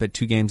knotted up at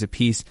 2 games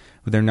apiece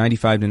with their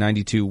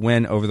 95-92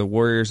 win over the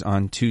Warriors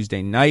on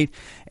Tuesday night.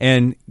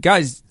 And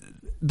guys,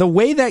 the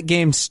way that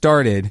game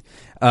started,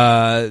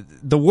 the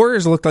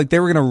Warriors looked like they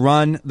were going to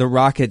run the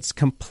Rockets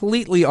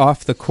completely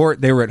off the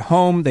court. They were at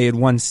home. They had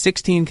won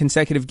 16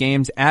 consecutive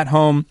games at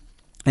home.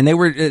 And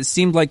it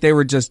seemed like they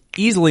were just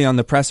easily on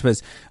the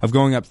precipice of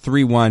going up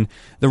 3-1.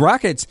 The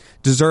Rockets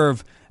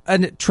deserve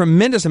a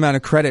tremendous amount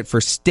of credit for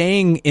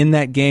staying in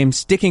that game,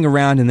 sticking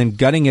around, and then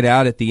gutting it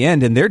out at the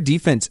end. And their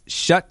defense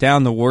shut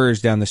down the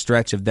Warriors down the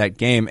stretch of that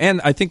game.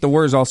 And I think the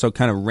Warriors also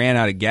kind of ran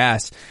out of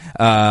gas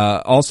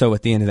also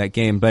at the end of that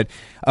game. But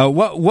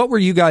what were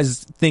you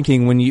guys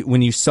thinking when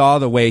you saw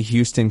the way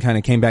Houston kind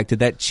of came back? Did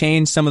that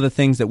change some of the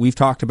things that we've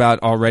talked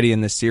about already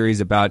in this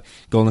series about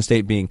Golden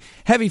State being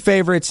heavy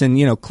favorites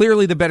and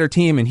clearly the better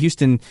team, and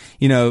Houston,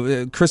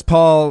 Chris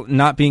Paul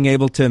not being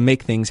able to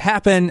make things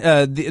happen?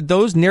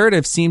 Those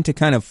narratives seem to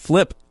kind of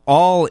flip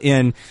all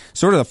in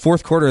sort of the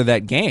fourth quarter of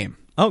that game.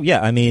 Oh,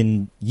 yeah. I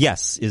mean,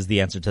 yes is the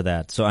answer to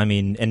that. So, I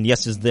mean, and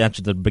yes is the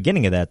answer to the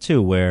beginning of that,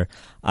 too, where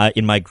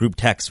in my group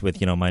text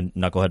with, my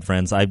knucklehead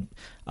friends,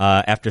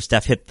 after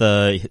Steph hit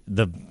the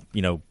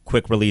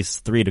quick release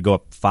 3 to go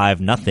up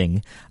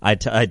 5-0, I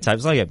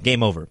typed, oh, yeah,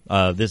 game over.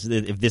 If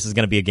this is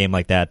going to be a game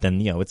like that,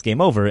 then, it's game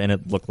over. And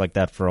it looked like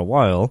that for a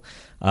while.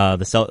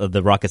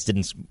 The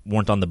Rockets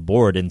weren't on the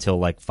board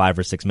until 5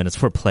 or 6 minutes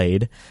were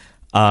played.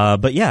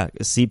 But yeah,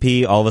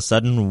 CP all of a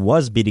sudden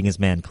was beating his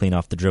man clean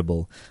off the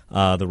dribble.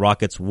 The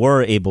Rockets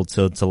were able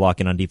to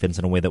lock in on defense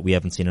in a way that we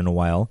haven't seen in a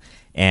while.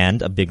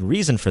 And a big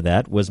reason for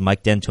that was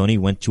Mike D'Antoni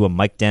went to a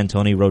Mike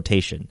D'Antoni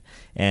rotation.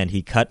 And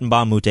he cut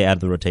Mbah a Moute out of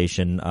the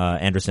rotation.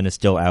 Anderson is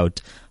still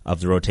out of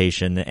the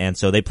rotation. And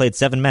so they played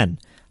 7 men.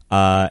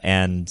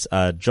 And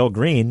Joel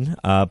Green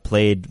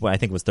played, I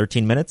think it was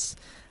 13 minutes.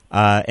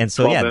 And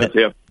so, yeah.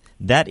 Minutes,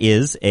 that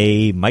is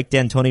a Mike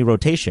D'Antoni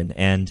rotation,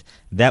 and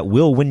that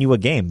will win you a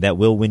game. That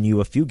will win you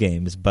a few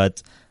games.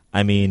 But,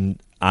 I mean,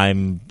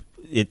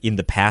 in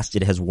the past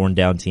it has worn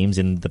down teams.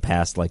 In the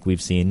past, like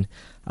we've seen,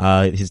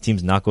 his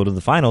teams not go to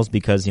the finals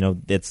because,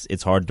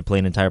 it's hard to play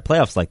an entire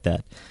playoffs like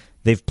that.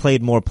 They've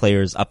played more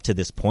players up to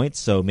this point,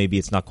 so maybe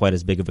it's not quite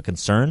as big of a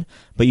concern.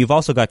 But you've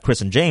also got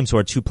Chris and James, who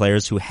are two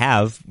players who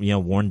have,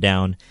 worn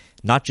down,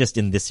 not just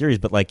in this series,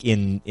 but like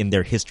in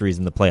their histories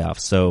in the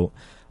playoffs. So,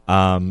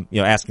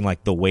 asking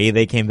like the way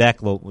they came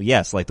back, well,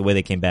 yes, like the way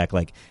they came back,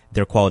 like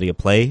their quality of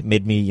play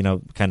made me,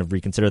 kind of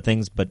reconsider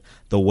things. But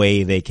the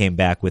way they came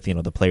back with,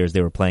 the players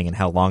they were playing and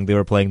how long they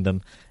were playing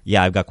them,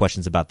 yeah, I've got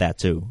questions about that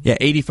too. Yeah,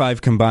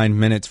 85 combined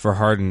minutes for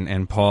Harden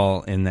and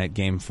Paul in that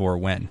Game 4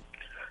 win.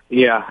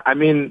 Yeah, I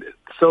mean,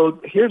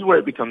 so here's where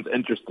it becomes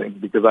interesting,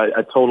 because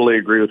I totally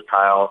agree with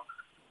Kyle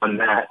on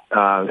that.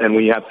 And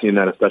we have seen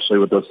that, especially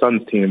with those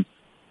Suns teams,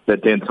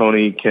 that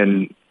D'Antoni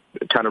can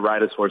kind of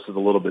ride his horses a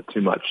little bit too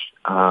much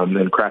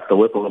and crack the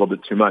whip a little bit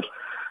too much.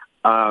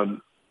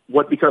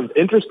 What becomes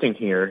interesting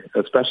here,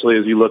 especially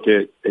as you look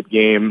at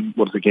Game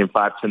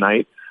 5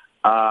 tonight,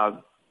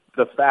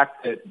 the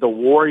fact that the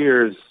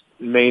Warriors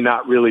may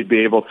not really be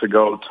able to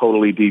go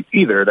totally deep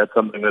either. That's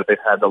something that they've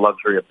had the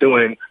luxury of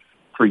doing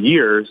for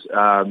years,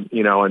 and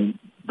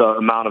the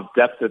amount of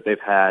depth that they've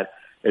had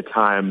at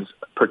times,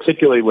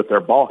 particularly with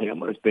their ball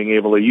handlers, being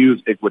able to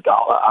use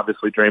Iguodala,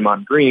 obviously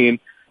Draymond Green,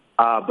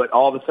 but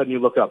all of a sudden you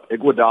look up,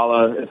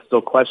 Iguodala is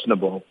still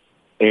questionable.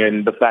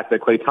 And the fact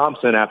that Klay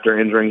Thompson, after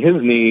injuring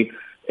his knee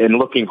and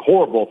looking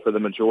horrible for the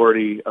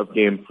majority of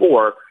Game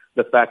 4,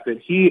 the fact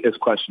that he is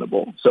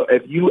questionable. So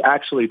if you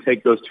actually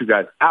take those two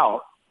guys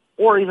out,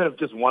 or even if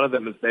just one of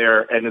them is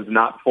there and is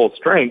not full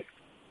strength,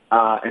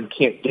 and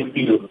can't give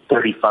you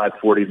 35,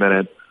 40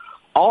 minutes,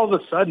 all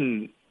of a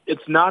sudden,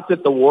 it's not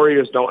that the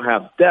Warriors don't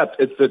have depth,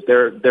 it's that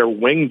their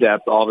wing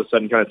depth all of a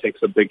sudden kind of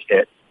takes a big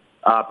hit,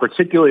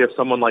 particularly if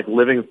someone like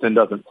Livingston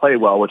doesn't play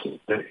well, which is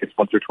it's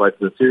once or twice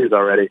in the series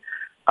already.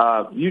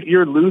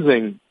 You're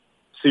losing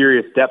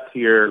serious depth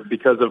here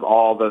because of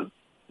all the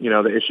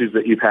issues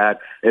that you've had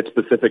at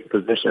specific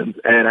positions.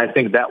 And I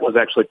think that was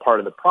actually part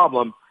of the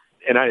problem.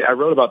 And I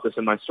wrote about this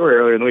in my story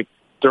earlier in the week.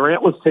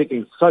 Durant was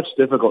taking such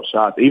difficult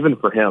shots, even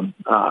for him.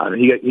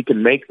 He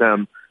can make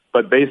them,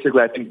 but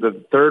basically I think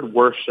the third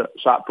worst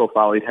shot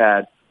profile he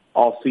had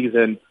all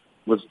season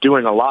was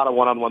doing a lot of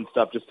one-on-one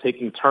stuff, just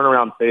taking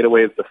turnaround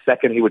fadeaways the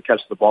second he would catch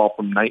the ball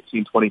from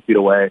 19, 20 feet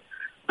away.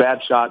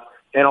 Bad shots.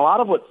 And a lot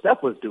of what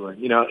Steph was doing,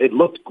 it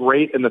looked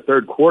great in the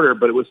third quarter,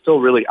 but it was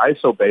still really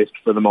ISO-based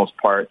for the most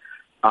part.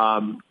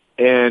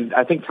 And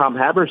I think Tom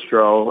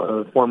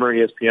Haberstroh, a former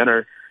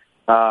ESPNer,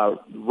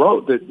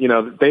 wrote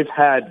that, they've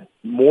had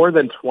more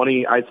than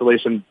 20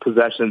 isolation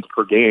possessions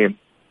per game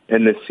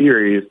in this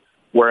series,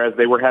 whereas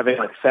they were having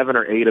like 7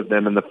 or 8 of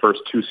them in the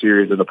first 2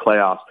 series of the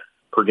playoffs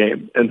per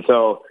game. And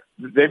so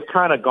they've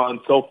kind of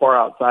gone so far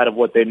outside of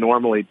what they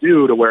normally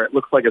do to where it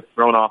looks like it's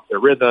thrown off their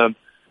rhythm.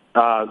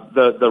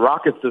 The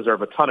Rockets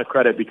deserve a ton of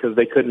credit because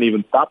they couldn't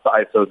even stop the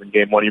ISOs in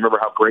Game 1. You remember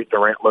how great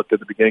Durant looked at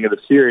the beginning of the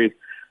series.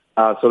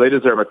 So they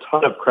deserve a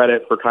ton of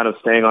credit for kind of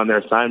staying on their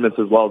assignments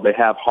as well as they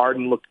have.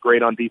 Harden looked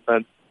great on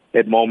defense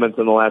at moments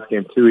in the last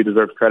game, too. He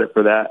deserves credit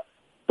for that.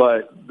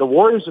 But the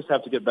Warriors just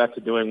have to get back to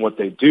doing what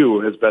they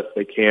do as best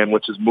they can,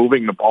 which is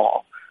moving the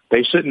ball.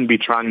 They shouldn't be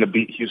trying to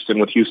beat Houston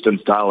with Houston's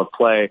style of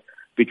play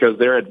because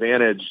their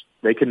advantage,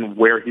 they can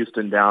wear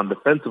Houston down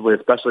defensively,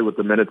 especially with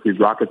the minutes these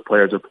Rockets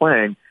players are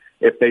playing,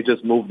 if they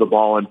just move the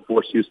ball and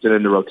force Houston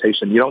into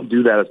rotation. You don't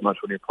do that as much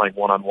when you're playing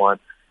one-on-one.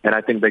 And I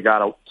think they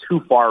got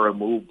too far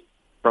removed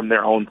from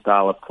their own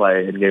style of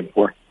play in Game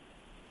 4.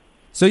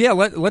 So, yeah,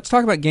 let's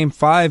talk about Game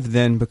 5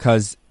 then,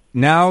 because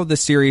now the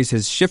series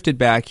has shifted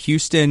back.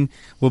 Houston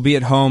will be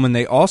at home, and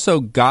they also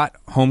got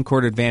home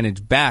court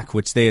advantage back,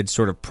 which they had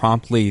sort of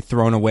promptly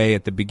thrown away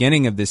at the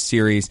beginning of this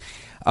series.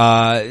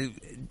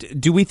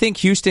 Do we think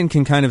Houston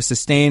can kind of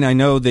sustain? I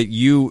know that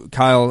you,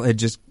 Kyle, had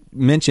just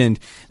mentioned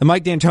that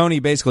Mike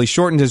D'Antoni basically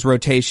shortened his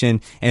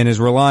rotation and is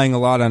relying a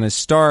lot on his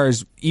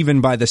stars,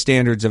 even by the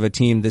standards of a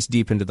team this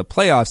deep into the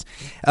playoffs.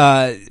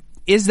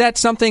 Is that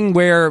something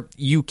where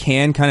you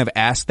can kind of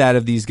ask that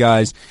of these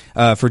guys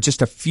for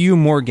just a few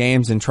more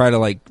games and try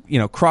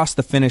to cross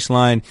the finish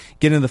line,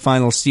 get into the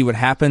finals, see what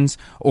happens?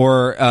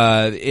 Or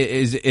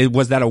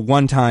was that a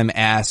one-time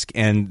ask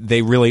and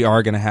they really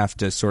are going to have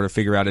to sort of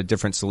figure out a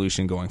different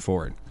solution going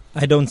forward?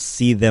 I don't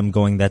see them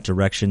going that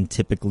direction.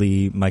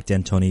 Typically, Mike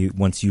D'Antoni,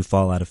 once you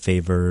fall out of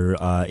favor,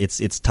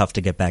 it's tough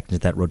to get back into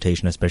that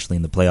rotation, especially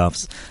in the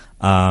playoffs.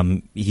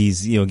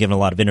 He's given a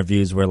lot of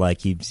interviews where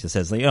he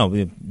says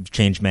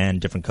change man,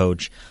 different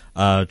coach.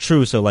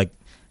 True. So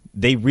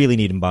they really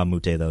need Mbah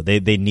Moute though.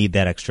 They need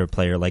that extra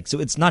player. So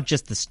it's not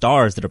just the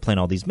stars that are playing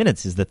all these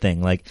minutes is the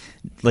thing.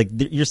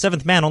 Your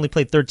seventh man only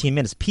played 13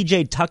 minutes.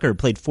 PJ Tucker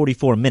played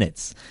 44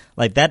 minutes.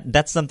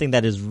 That's something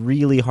that is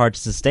really hard to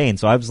sustain.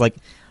 So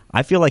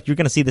I feel like you're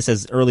going to see this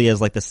as early as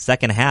the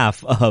second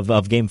half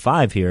of Game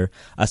 5 here,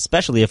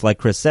 especially if, like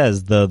Chris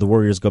says, the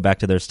Warriors go back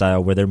to their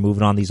style where they're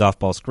moving on these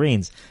off-ball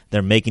screens.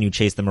 They're making you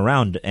chase them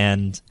around.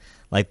 And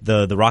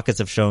the Rockets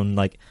have shown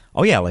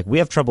we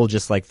have trouble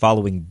just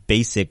following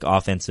basic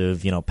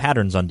offensive,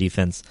 patterns on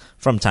defense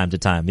from time to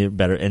time. You're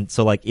better. And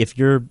so if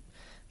you're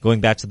going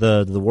back to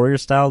the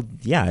Warriors style,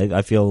 yeah,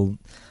 I feel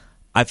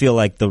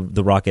like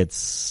the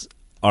Rockets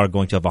are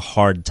going to have a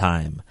hard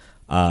time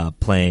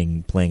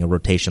playing a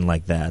rotation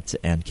like that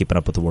and keeping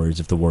up with the Warriors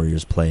if the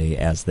Warriors play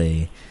as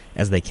they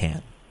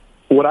can.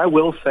 What I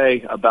will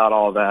say about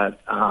all that,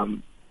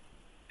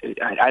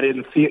 I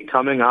didn't see it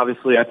coming.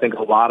 Obviously, I think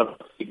a lot of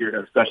us figured,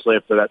 especially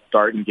after that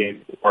start in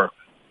Game 4,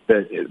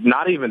 that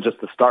not even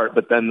just the start,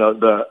 but then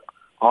the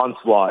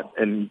onslaught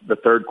in the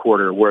third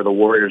quarter where the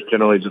Warriors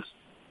generally just,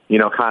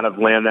 kind of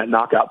land that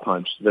knockout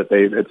punch that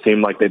it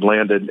seemed like they'd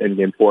landed in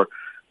Game 4.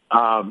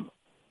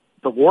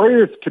 The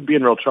Warriors could be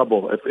in real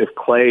trouble if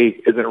Clay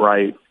isn't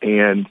right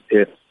and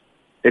if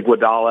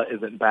Iguodala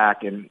isn't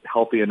back and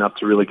healthy enough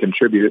to really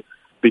contribute,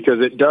 because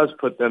it does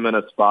put them in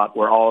a spot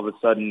where all of a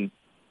sudden,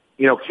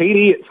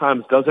 KD at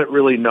times doesn't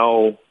really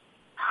know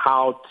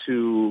how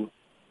to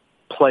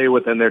play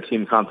within their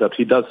team concept.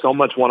 He does so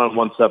much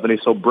one-on-one stuff, and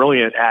he's so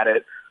brilliant at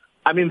it.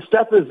 I mean,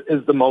 Steph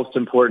is the most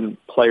important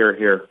player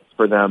here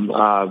for them,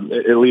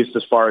 at least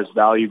as far as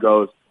value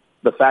goes.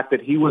 The fact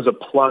that he was a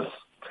plus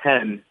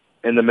 10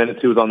 in the minutes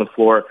he was on the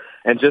floor,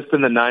 and just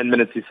in the 9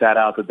 minutes he sat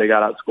out that they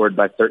got outscored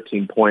by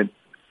 13 points.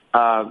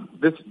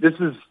 This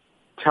is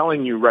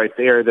telling you right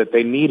there that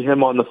they need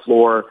him on the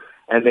floor,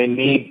 and they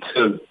need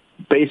to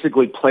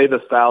basically play the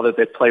style that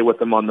they play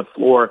with him on the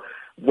floor.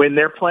 When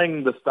they're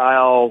playing the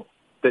style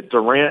that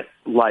Durant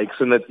likes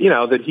and that,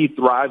 that he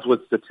thrives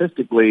with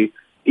statistically,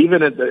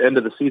 even at the end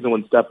of the season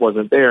when Steph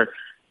wasn't there,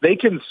 they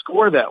can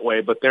score that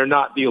way, but they're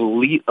not the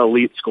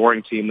elite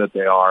scoring team that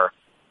they are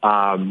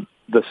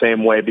the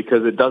same way,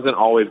 because it doesn't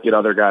always get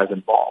other guys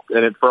involved.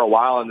 And for a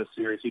while in the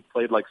series, he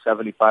played like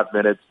 75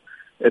 minutes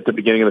at the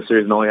beginning of the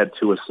series and only had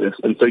 2 assists.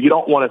 And so you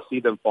don't want to see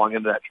them falling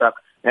into that trap.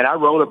 And I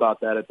wrote about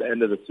that at the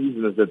end of the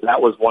season, is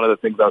that was one of the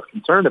things I was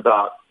concerned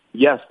about.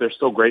 Yes, they're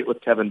still great with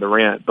Kevin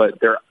Durant, but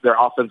their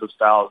offensive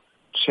style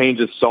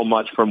changes so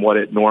much from what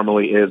it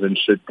normally is and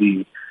should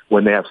be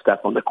when they have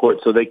Steph on the court.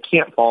 So they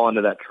can't fall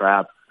into that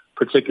trap,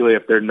 particularly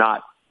if they're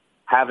not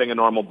having a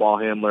normal ball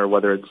handler,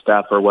 whether it's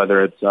Steph or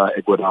whether it's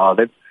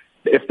Iguodala.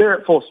 If they're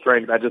at full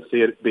strength, I just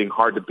see it being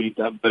hard to beat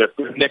them. But if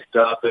they're nicked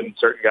up and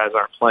certain guys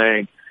aren't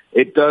playing,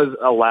 it does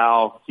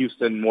allow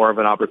Houston more of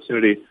an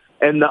opportunity.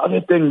 And the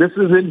other thing, this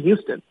is in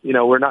Houston.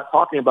 We're not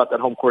talking about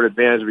that home court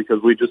advantage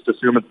because we just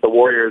assume it's the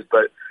Warriors.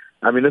 But,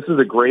 I mean, this is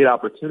a great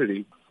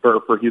opportunity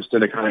for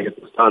Houston to kind of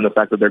get this done. The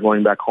fact that they're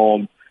going back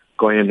home,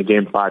 going into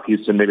Game 5,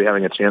 Houston maybe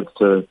having a chance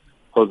to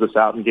close this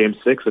out in Game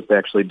 6 if they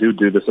actually do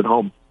this at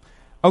home.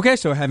 Okay,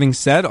 so having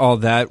said all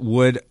that,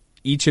 would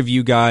each of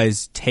you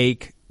guys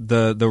take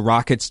the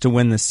Rockets to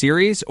win the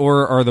series,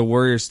 or are the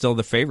Warriors still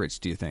the favorites,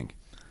 do you think?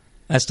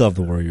 I still have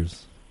the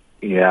Warriors.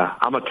 Yeah,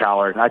 I'm a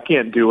coward. I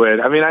can't do it.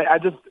 I mean,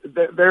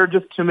 there are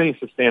just too many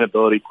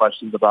sustainability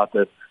questions about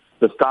this.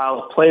 The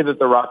style of play that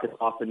the Rockets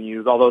often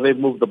use, although they've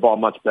moved the ball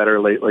much better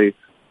lately.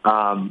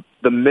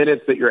 The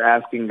minutes that you're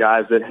asking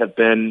guys that have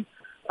been,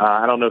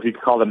 I don't know if you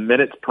could call them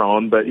minutes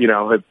prone, but,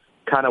 have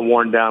kind of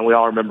worn down. We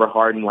all remember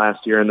Harden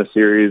last year in the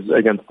series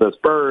against the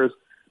Spurs,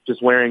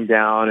 just wearing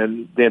down,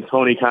 and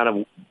D'Antoni kind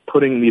of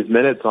putting these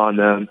minutes on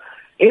them.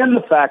 And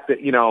the fact that,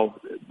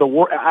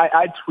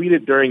 I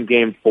tweeted during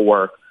Game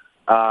 4,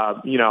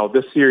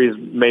 this series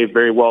may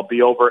very well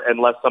be over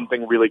unless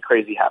something really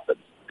crazy happens.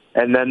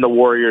 And then the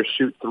Warriors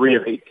shoot 3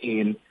 of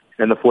 18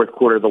 in the fourth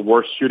quarter, the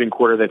worst shooting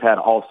quarter they've had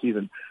all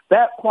season.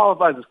 That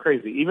qualifies as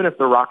crazy. Even if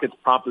the Rockets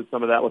prompted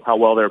some of that with how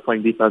well they were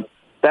playing defense,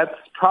 that's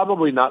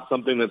probably not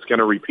something that's going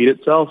to repeat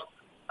itself.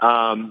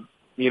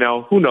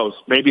 Who knows?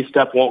 Maybe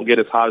Steph won't get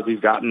as hot as he's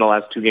gotten the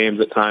last 2 games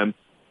at times,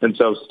 and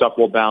so stuff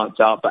will balance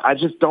out. But I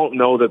just don't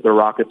know that the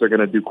Rockets are going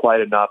to do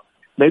quite enough.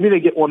 Maybe they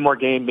get one more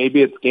game.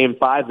 Maybe it's Game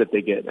 5 that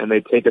they get, and they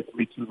take a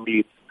 3-2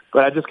 lead.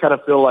 But I just kind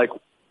of feel like,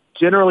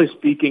 generally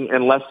speaking,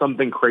 unless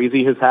something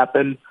crazy has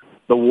happened,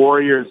 the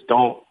Warriors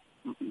don't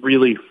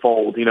really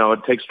fold.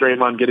 It takes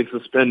Draymond getting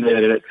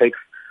suspended, and it takes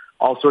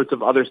all sorts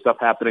of other stuff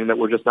happening that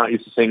we're just not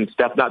used to seeing,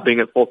 Steph not being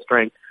at full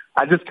strength.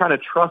 I just kind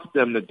of trust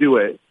them to do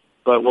it,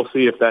 but we'll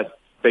see if that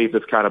faith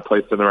is kind of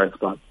placed in the right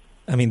spot.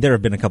 I mean, there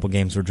have been a couple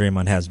games where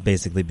Draymond has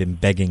basically been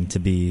begging to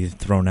be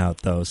thrown out,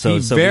 though. He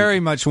very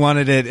much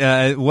wanted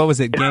it. What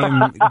was it,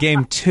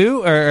 game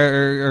 2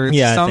 or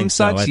yeah, some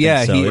such? So.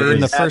 Yeah, so. He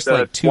in the first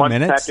 2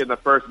 minutes. In the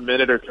first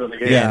minute or 2 of the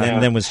game. Yeah,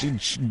 and then was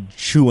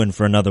chewing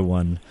for another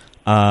one.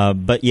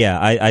 But yeah,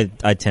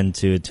 I tend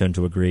to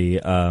agree.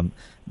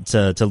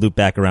 To loop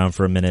back around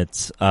for a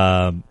minute,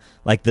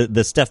 like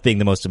the Steph being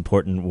the most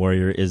important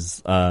Warrior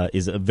is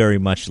very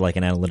much like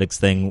an analytics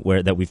thing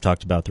that we've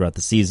talked about throughout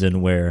the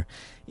season, where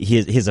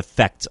his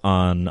effect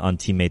on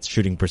teammates'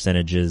 shooting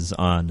percentages,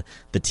 on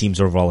the team's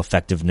overall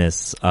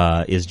effectiveness,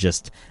 is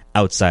just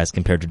outsized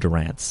compared to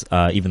Durant's.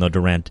 Even though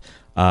Durant,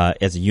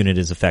 as a unit,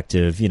 is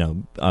effective,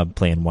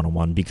 playing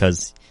one-on-one,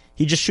 because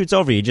he just shoots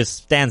over you. He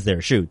just stands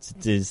there, shoots.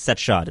 It's a set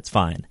shot. It's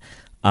fine.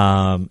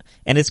 And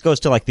it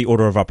goes to like the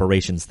order of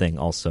operations thing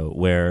also,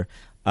 where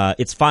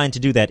it's fine to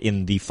do that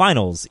in the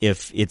finals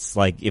if it's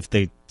like if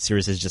the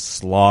series is just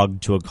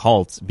slogged to a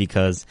halt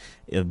because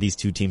these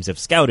two teams have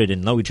scouted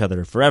and know each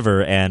other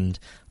forever, and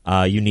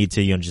you need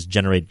to just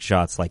generate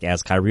shots like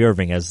as Kyrie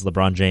Irving, as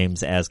LeBron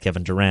James, as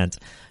Kevin Durant.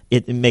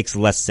 It makes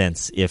less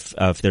sense if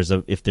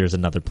there's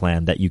another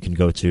plan that you can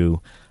go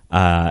to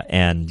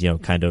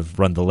and kind of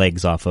run the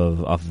legs off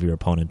of your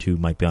opponent who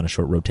might be on a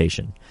short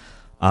rotation.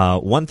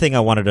 One thing I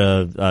wanted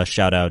to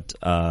shout out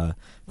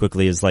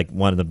quickly is like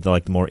one of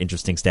the more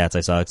interesting stats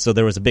I saw. So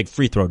there was a big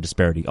free throw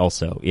disparity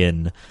also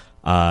in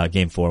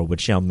Game 4,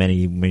 which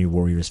many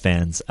Warriors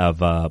fans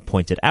have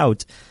pointed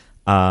out.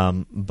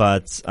 So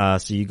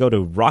you go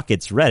to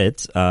Rockets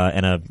Reddit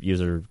and a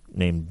user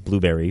named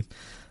Blueberry.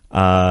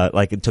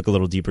 It took a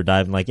little deeper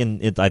dive,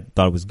 and I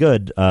thought it was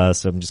good.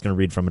 So I'm just going to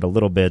read from it a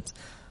little bit.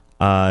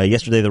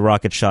 Yesterday, the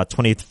Rockets shot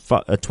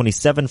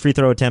 27 free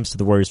throw attempts to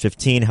the Warriors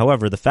 15.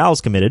 However, the fouls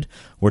committed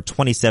were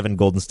 27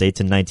 Golden State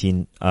to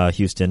 19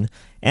 Houston.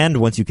 And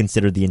once you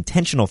consider the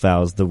intentional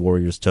fouls the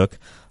Warriors took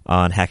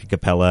on Hackett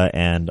Capella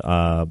and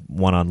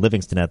one on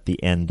Livingston at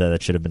the end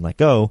that should have been let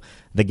go,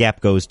 the gap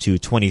goes to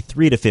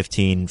 23 to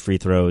 15 free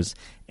throws,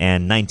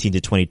 and 19 to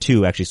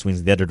 22 actually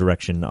swings the other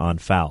direction on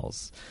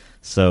fouls.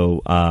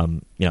 So,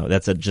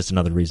 that's just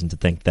another reason to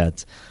think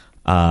that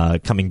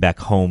coming back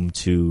home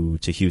to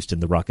Houston,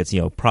 the Rockets,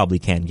 probably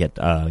can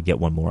get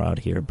one more out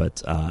here,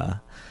 but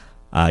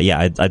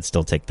I'd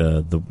still take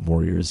the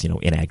Warriors,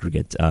 in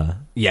aggregate.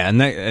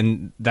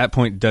 And that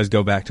point does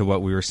go back to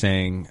what we were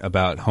saying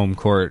about home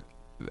court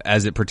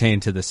as it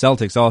pertained to the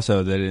Celtics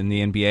also, that in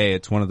the NBA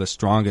it's one of the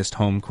strongest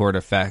home court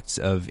effects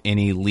of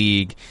any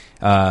league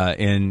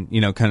in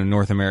kind of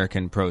North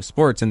American pro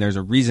sports, and there's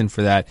a reason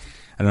for that.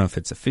 I don't know if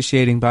it's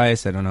officiating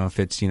bias. I don't know if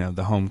it's,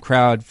 the home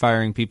crowd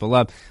firing people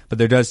up, but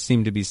there does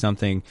seem to be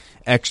something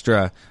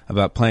extra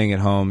about playing at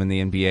home in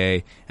the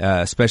NBA,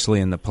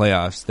 especially in the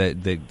playoffs,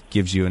 that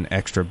gives you an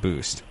extra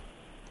boost.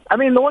 I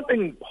mean, the one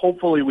thing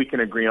hopefully we can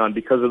agree on,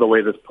 because of the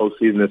way this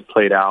postseason has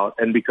played out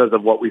and because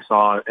of what we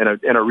saw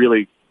in a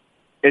really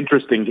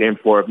interesting Game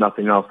 4, if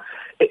nothing else,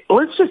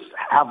 let's just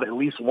have at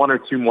least one or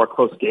two more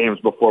close games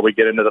before we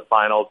get into the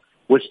finals,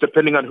 which,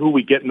 depending on who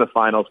we get in the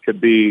finals,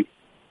 could be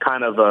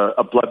kind of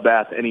a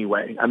bloodbath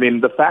anyway. I mean,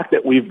 the fact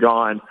that we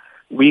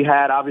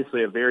had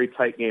obviously a very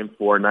tight Game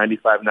 4,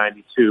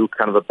 95-92,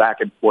 kind of a back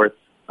and forth,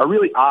 a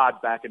really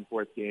odd back and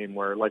forth game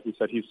where, like we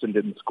said, Houston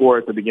didn't score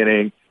at the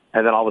beginning,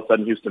 and then all of a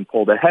sudden Houston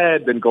pulled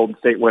ahead, then Golden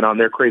State went on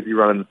their crazy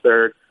run in the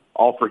third,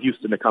 all for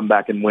Houston to come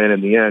back and win in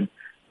the end.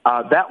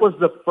 That was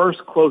the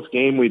first close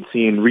game we'd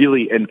seen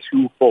really in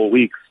 2 full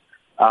weeks,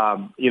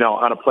 on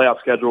a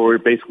playoff schedule where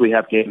we basically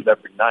have games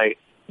every night.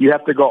 You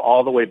have to go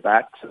all the way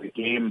back to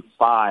Game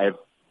 5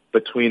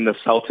 between the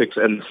Celtics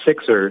and the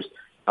Sixers,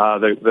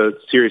 the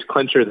series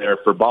clincher there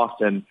for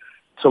Boston,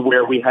 to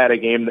where we had a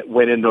game that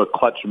went into a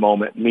clutch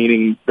moment,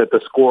 meaning that the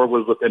score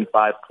was within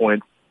 5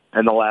 points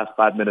in the last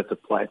 5 minutes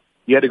of play.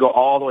 You had to go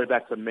all the way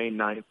back to May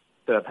 9th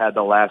to have had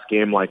the last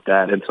game like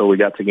that until we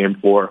got to Game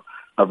 4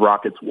 of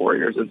Rockets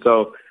Warriors. And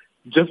so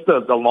just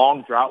the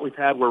long drought we've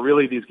had where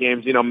really these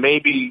games,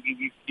 maybe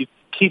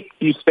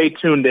you stay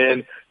tuned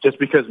in just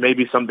because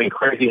maybe something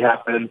crazy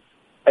happened.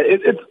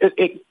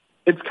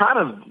 It's kind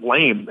of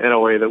lame in a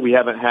way that we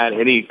haven't had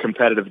any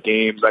competitive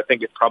games. I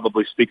think it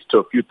probably speaks to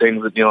a few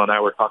things that Neil and I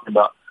were talking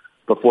about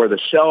before the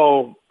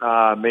show.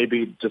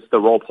 Maybe just the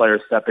role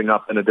players stepping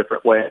up in a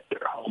different way at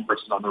their home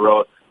versus on the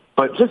road.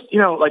 But just,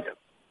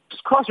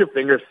 just cross your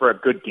fingers for a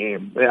good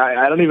game.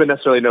 I don't even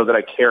necessarily know that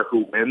I care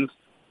who wins,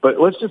 but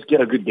let's just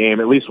get a good game,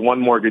 at least one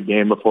more good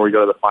game before we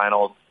go to the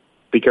finals,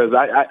 because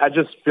I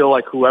just feel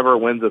like whoever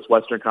wins this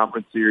Western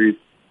Conference series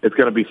is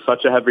going to be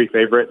such a heavy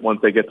favorite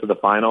once they get to the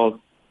finals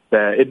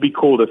that it'd be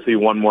cool to see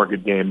one more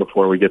good game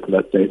before we get to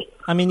that stage.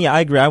 I mean, yeah, I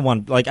agree.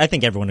 I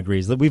think everyone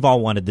agrees that we've all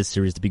wanted this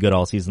series to be good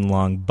all season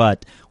long,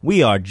 but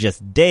we are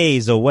just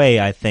days away,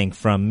 I think,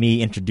 from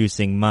me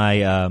introducing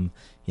my,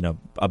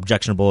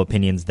 objectionable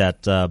opinions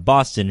that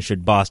Boston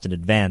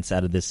advance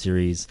out of this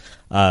series,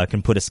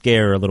 can put a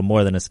scare or a little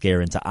more than a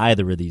scare into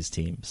either of these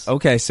teams.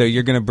 Okay, so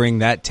you're going to bring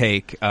that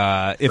take if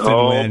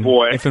and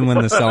when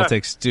the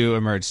Celtics do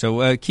emerge.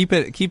 So keep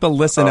a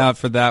listen out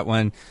for that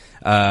one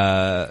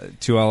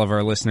to all of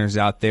our listeners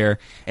out there.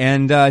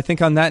 And I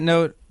think on that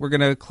note, we're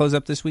going to close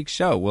up this week's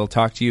show. We'll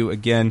talk to you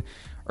again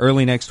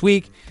early next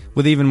week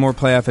with even more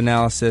playoff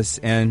analysis,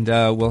 and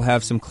we'll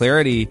have some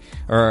clarity,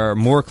 or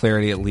more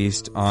clarity at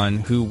least, on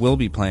who will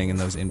be playing in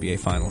those NBA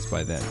Finals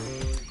by then.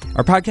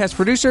 Our podcast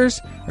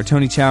producers are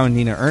Tony Chow and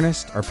Nina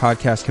Ernest. Our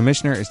podcast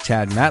commissioner is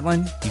Chad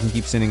Matlin. You can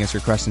keep sending us your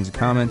questions and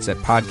comments at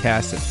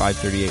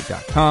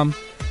podcast@538.com.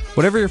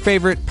 Whatever your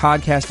favorite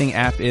podcasting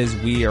app is,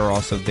 we are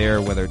also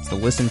there, whether it's the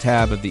Listen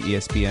tab of the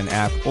ESPN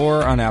app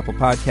or on Apple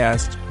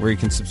Podcasts, where you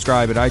can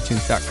subscribe at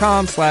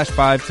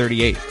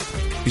itunes.com/538.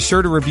 Be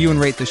sure to review and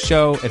rate the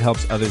show. It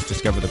helps others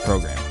discover the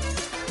program.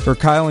 For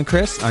Kyle and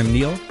Chris, I'm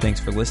Neil. Thanks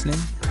for listening.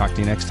 Talk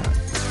to you next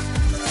time.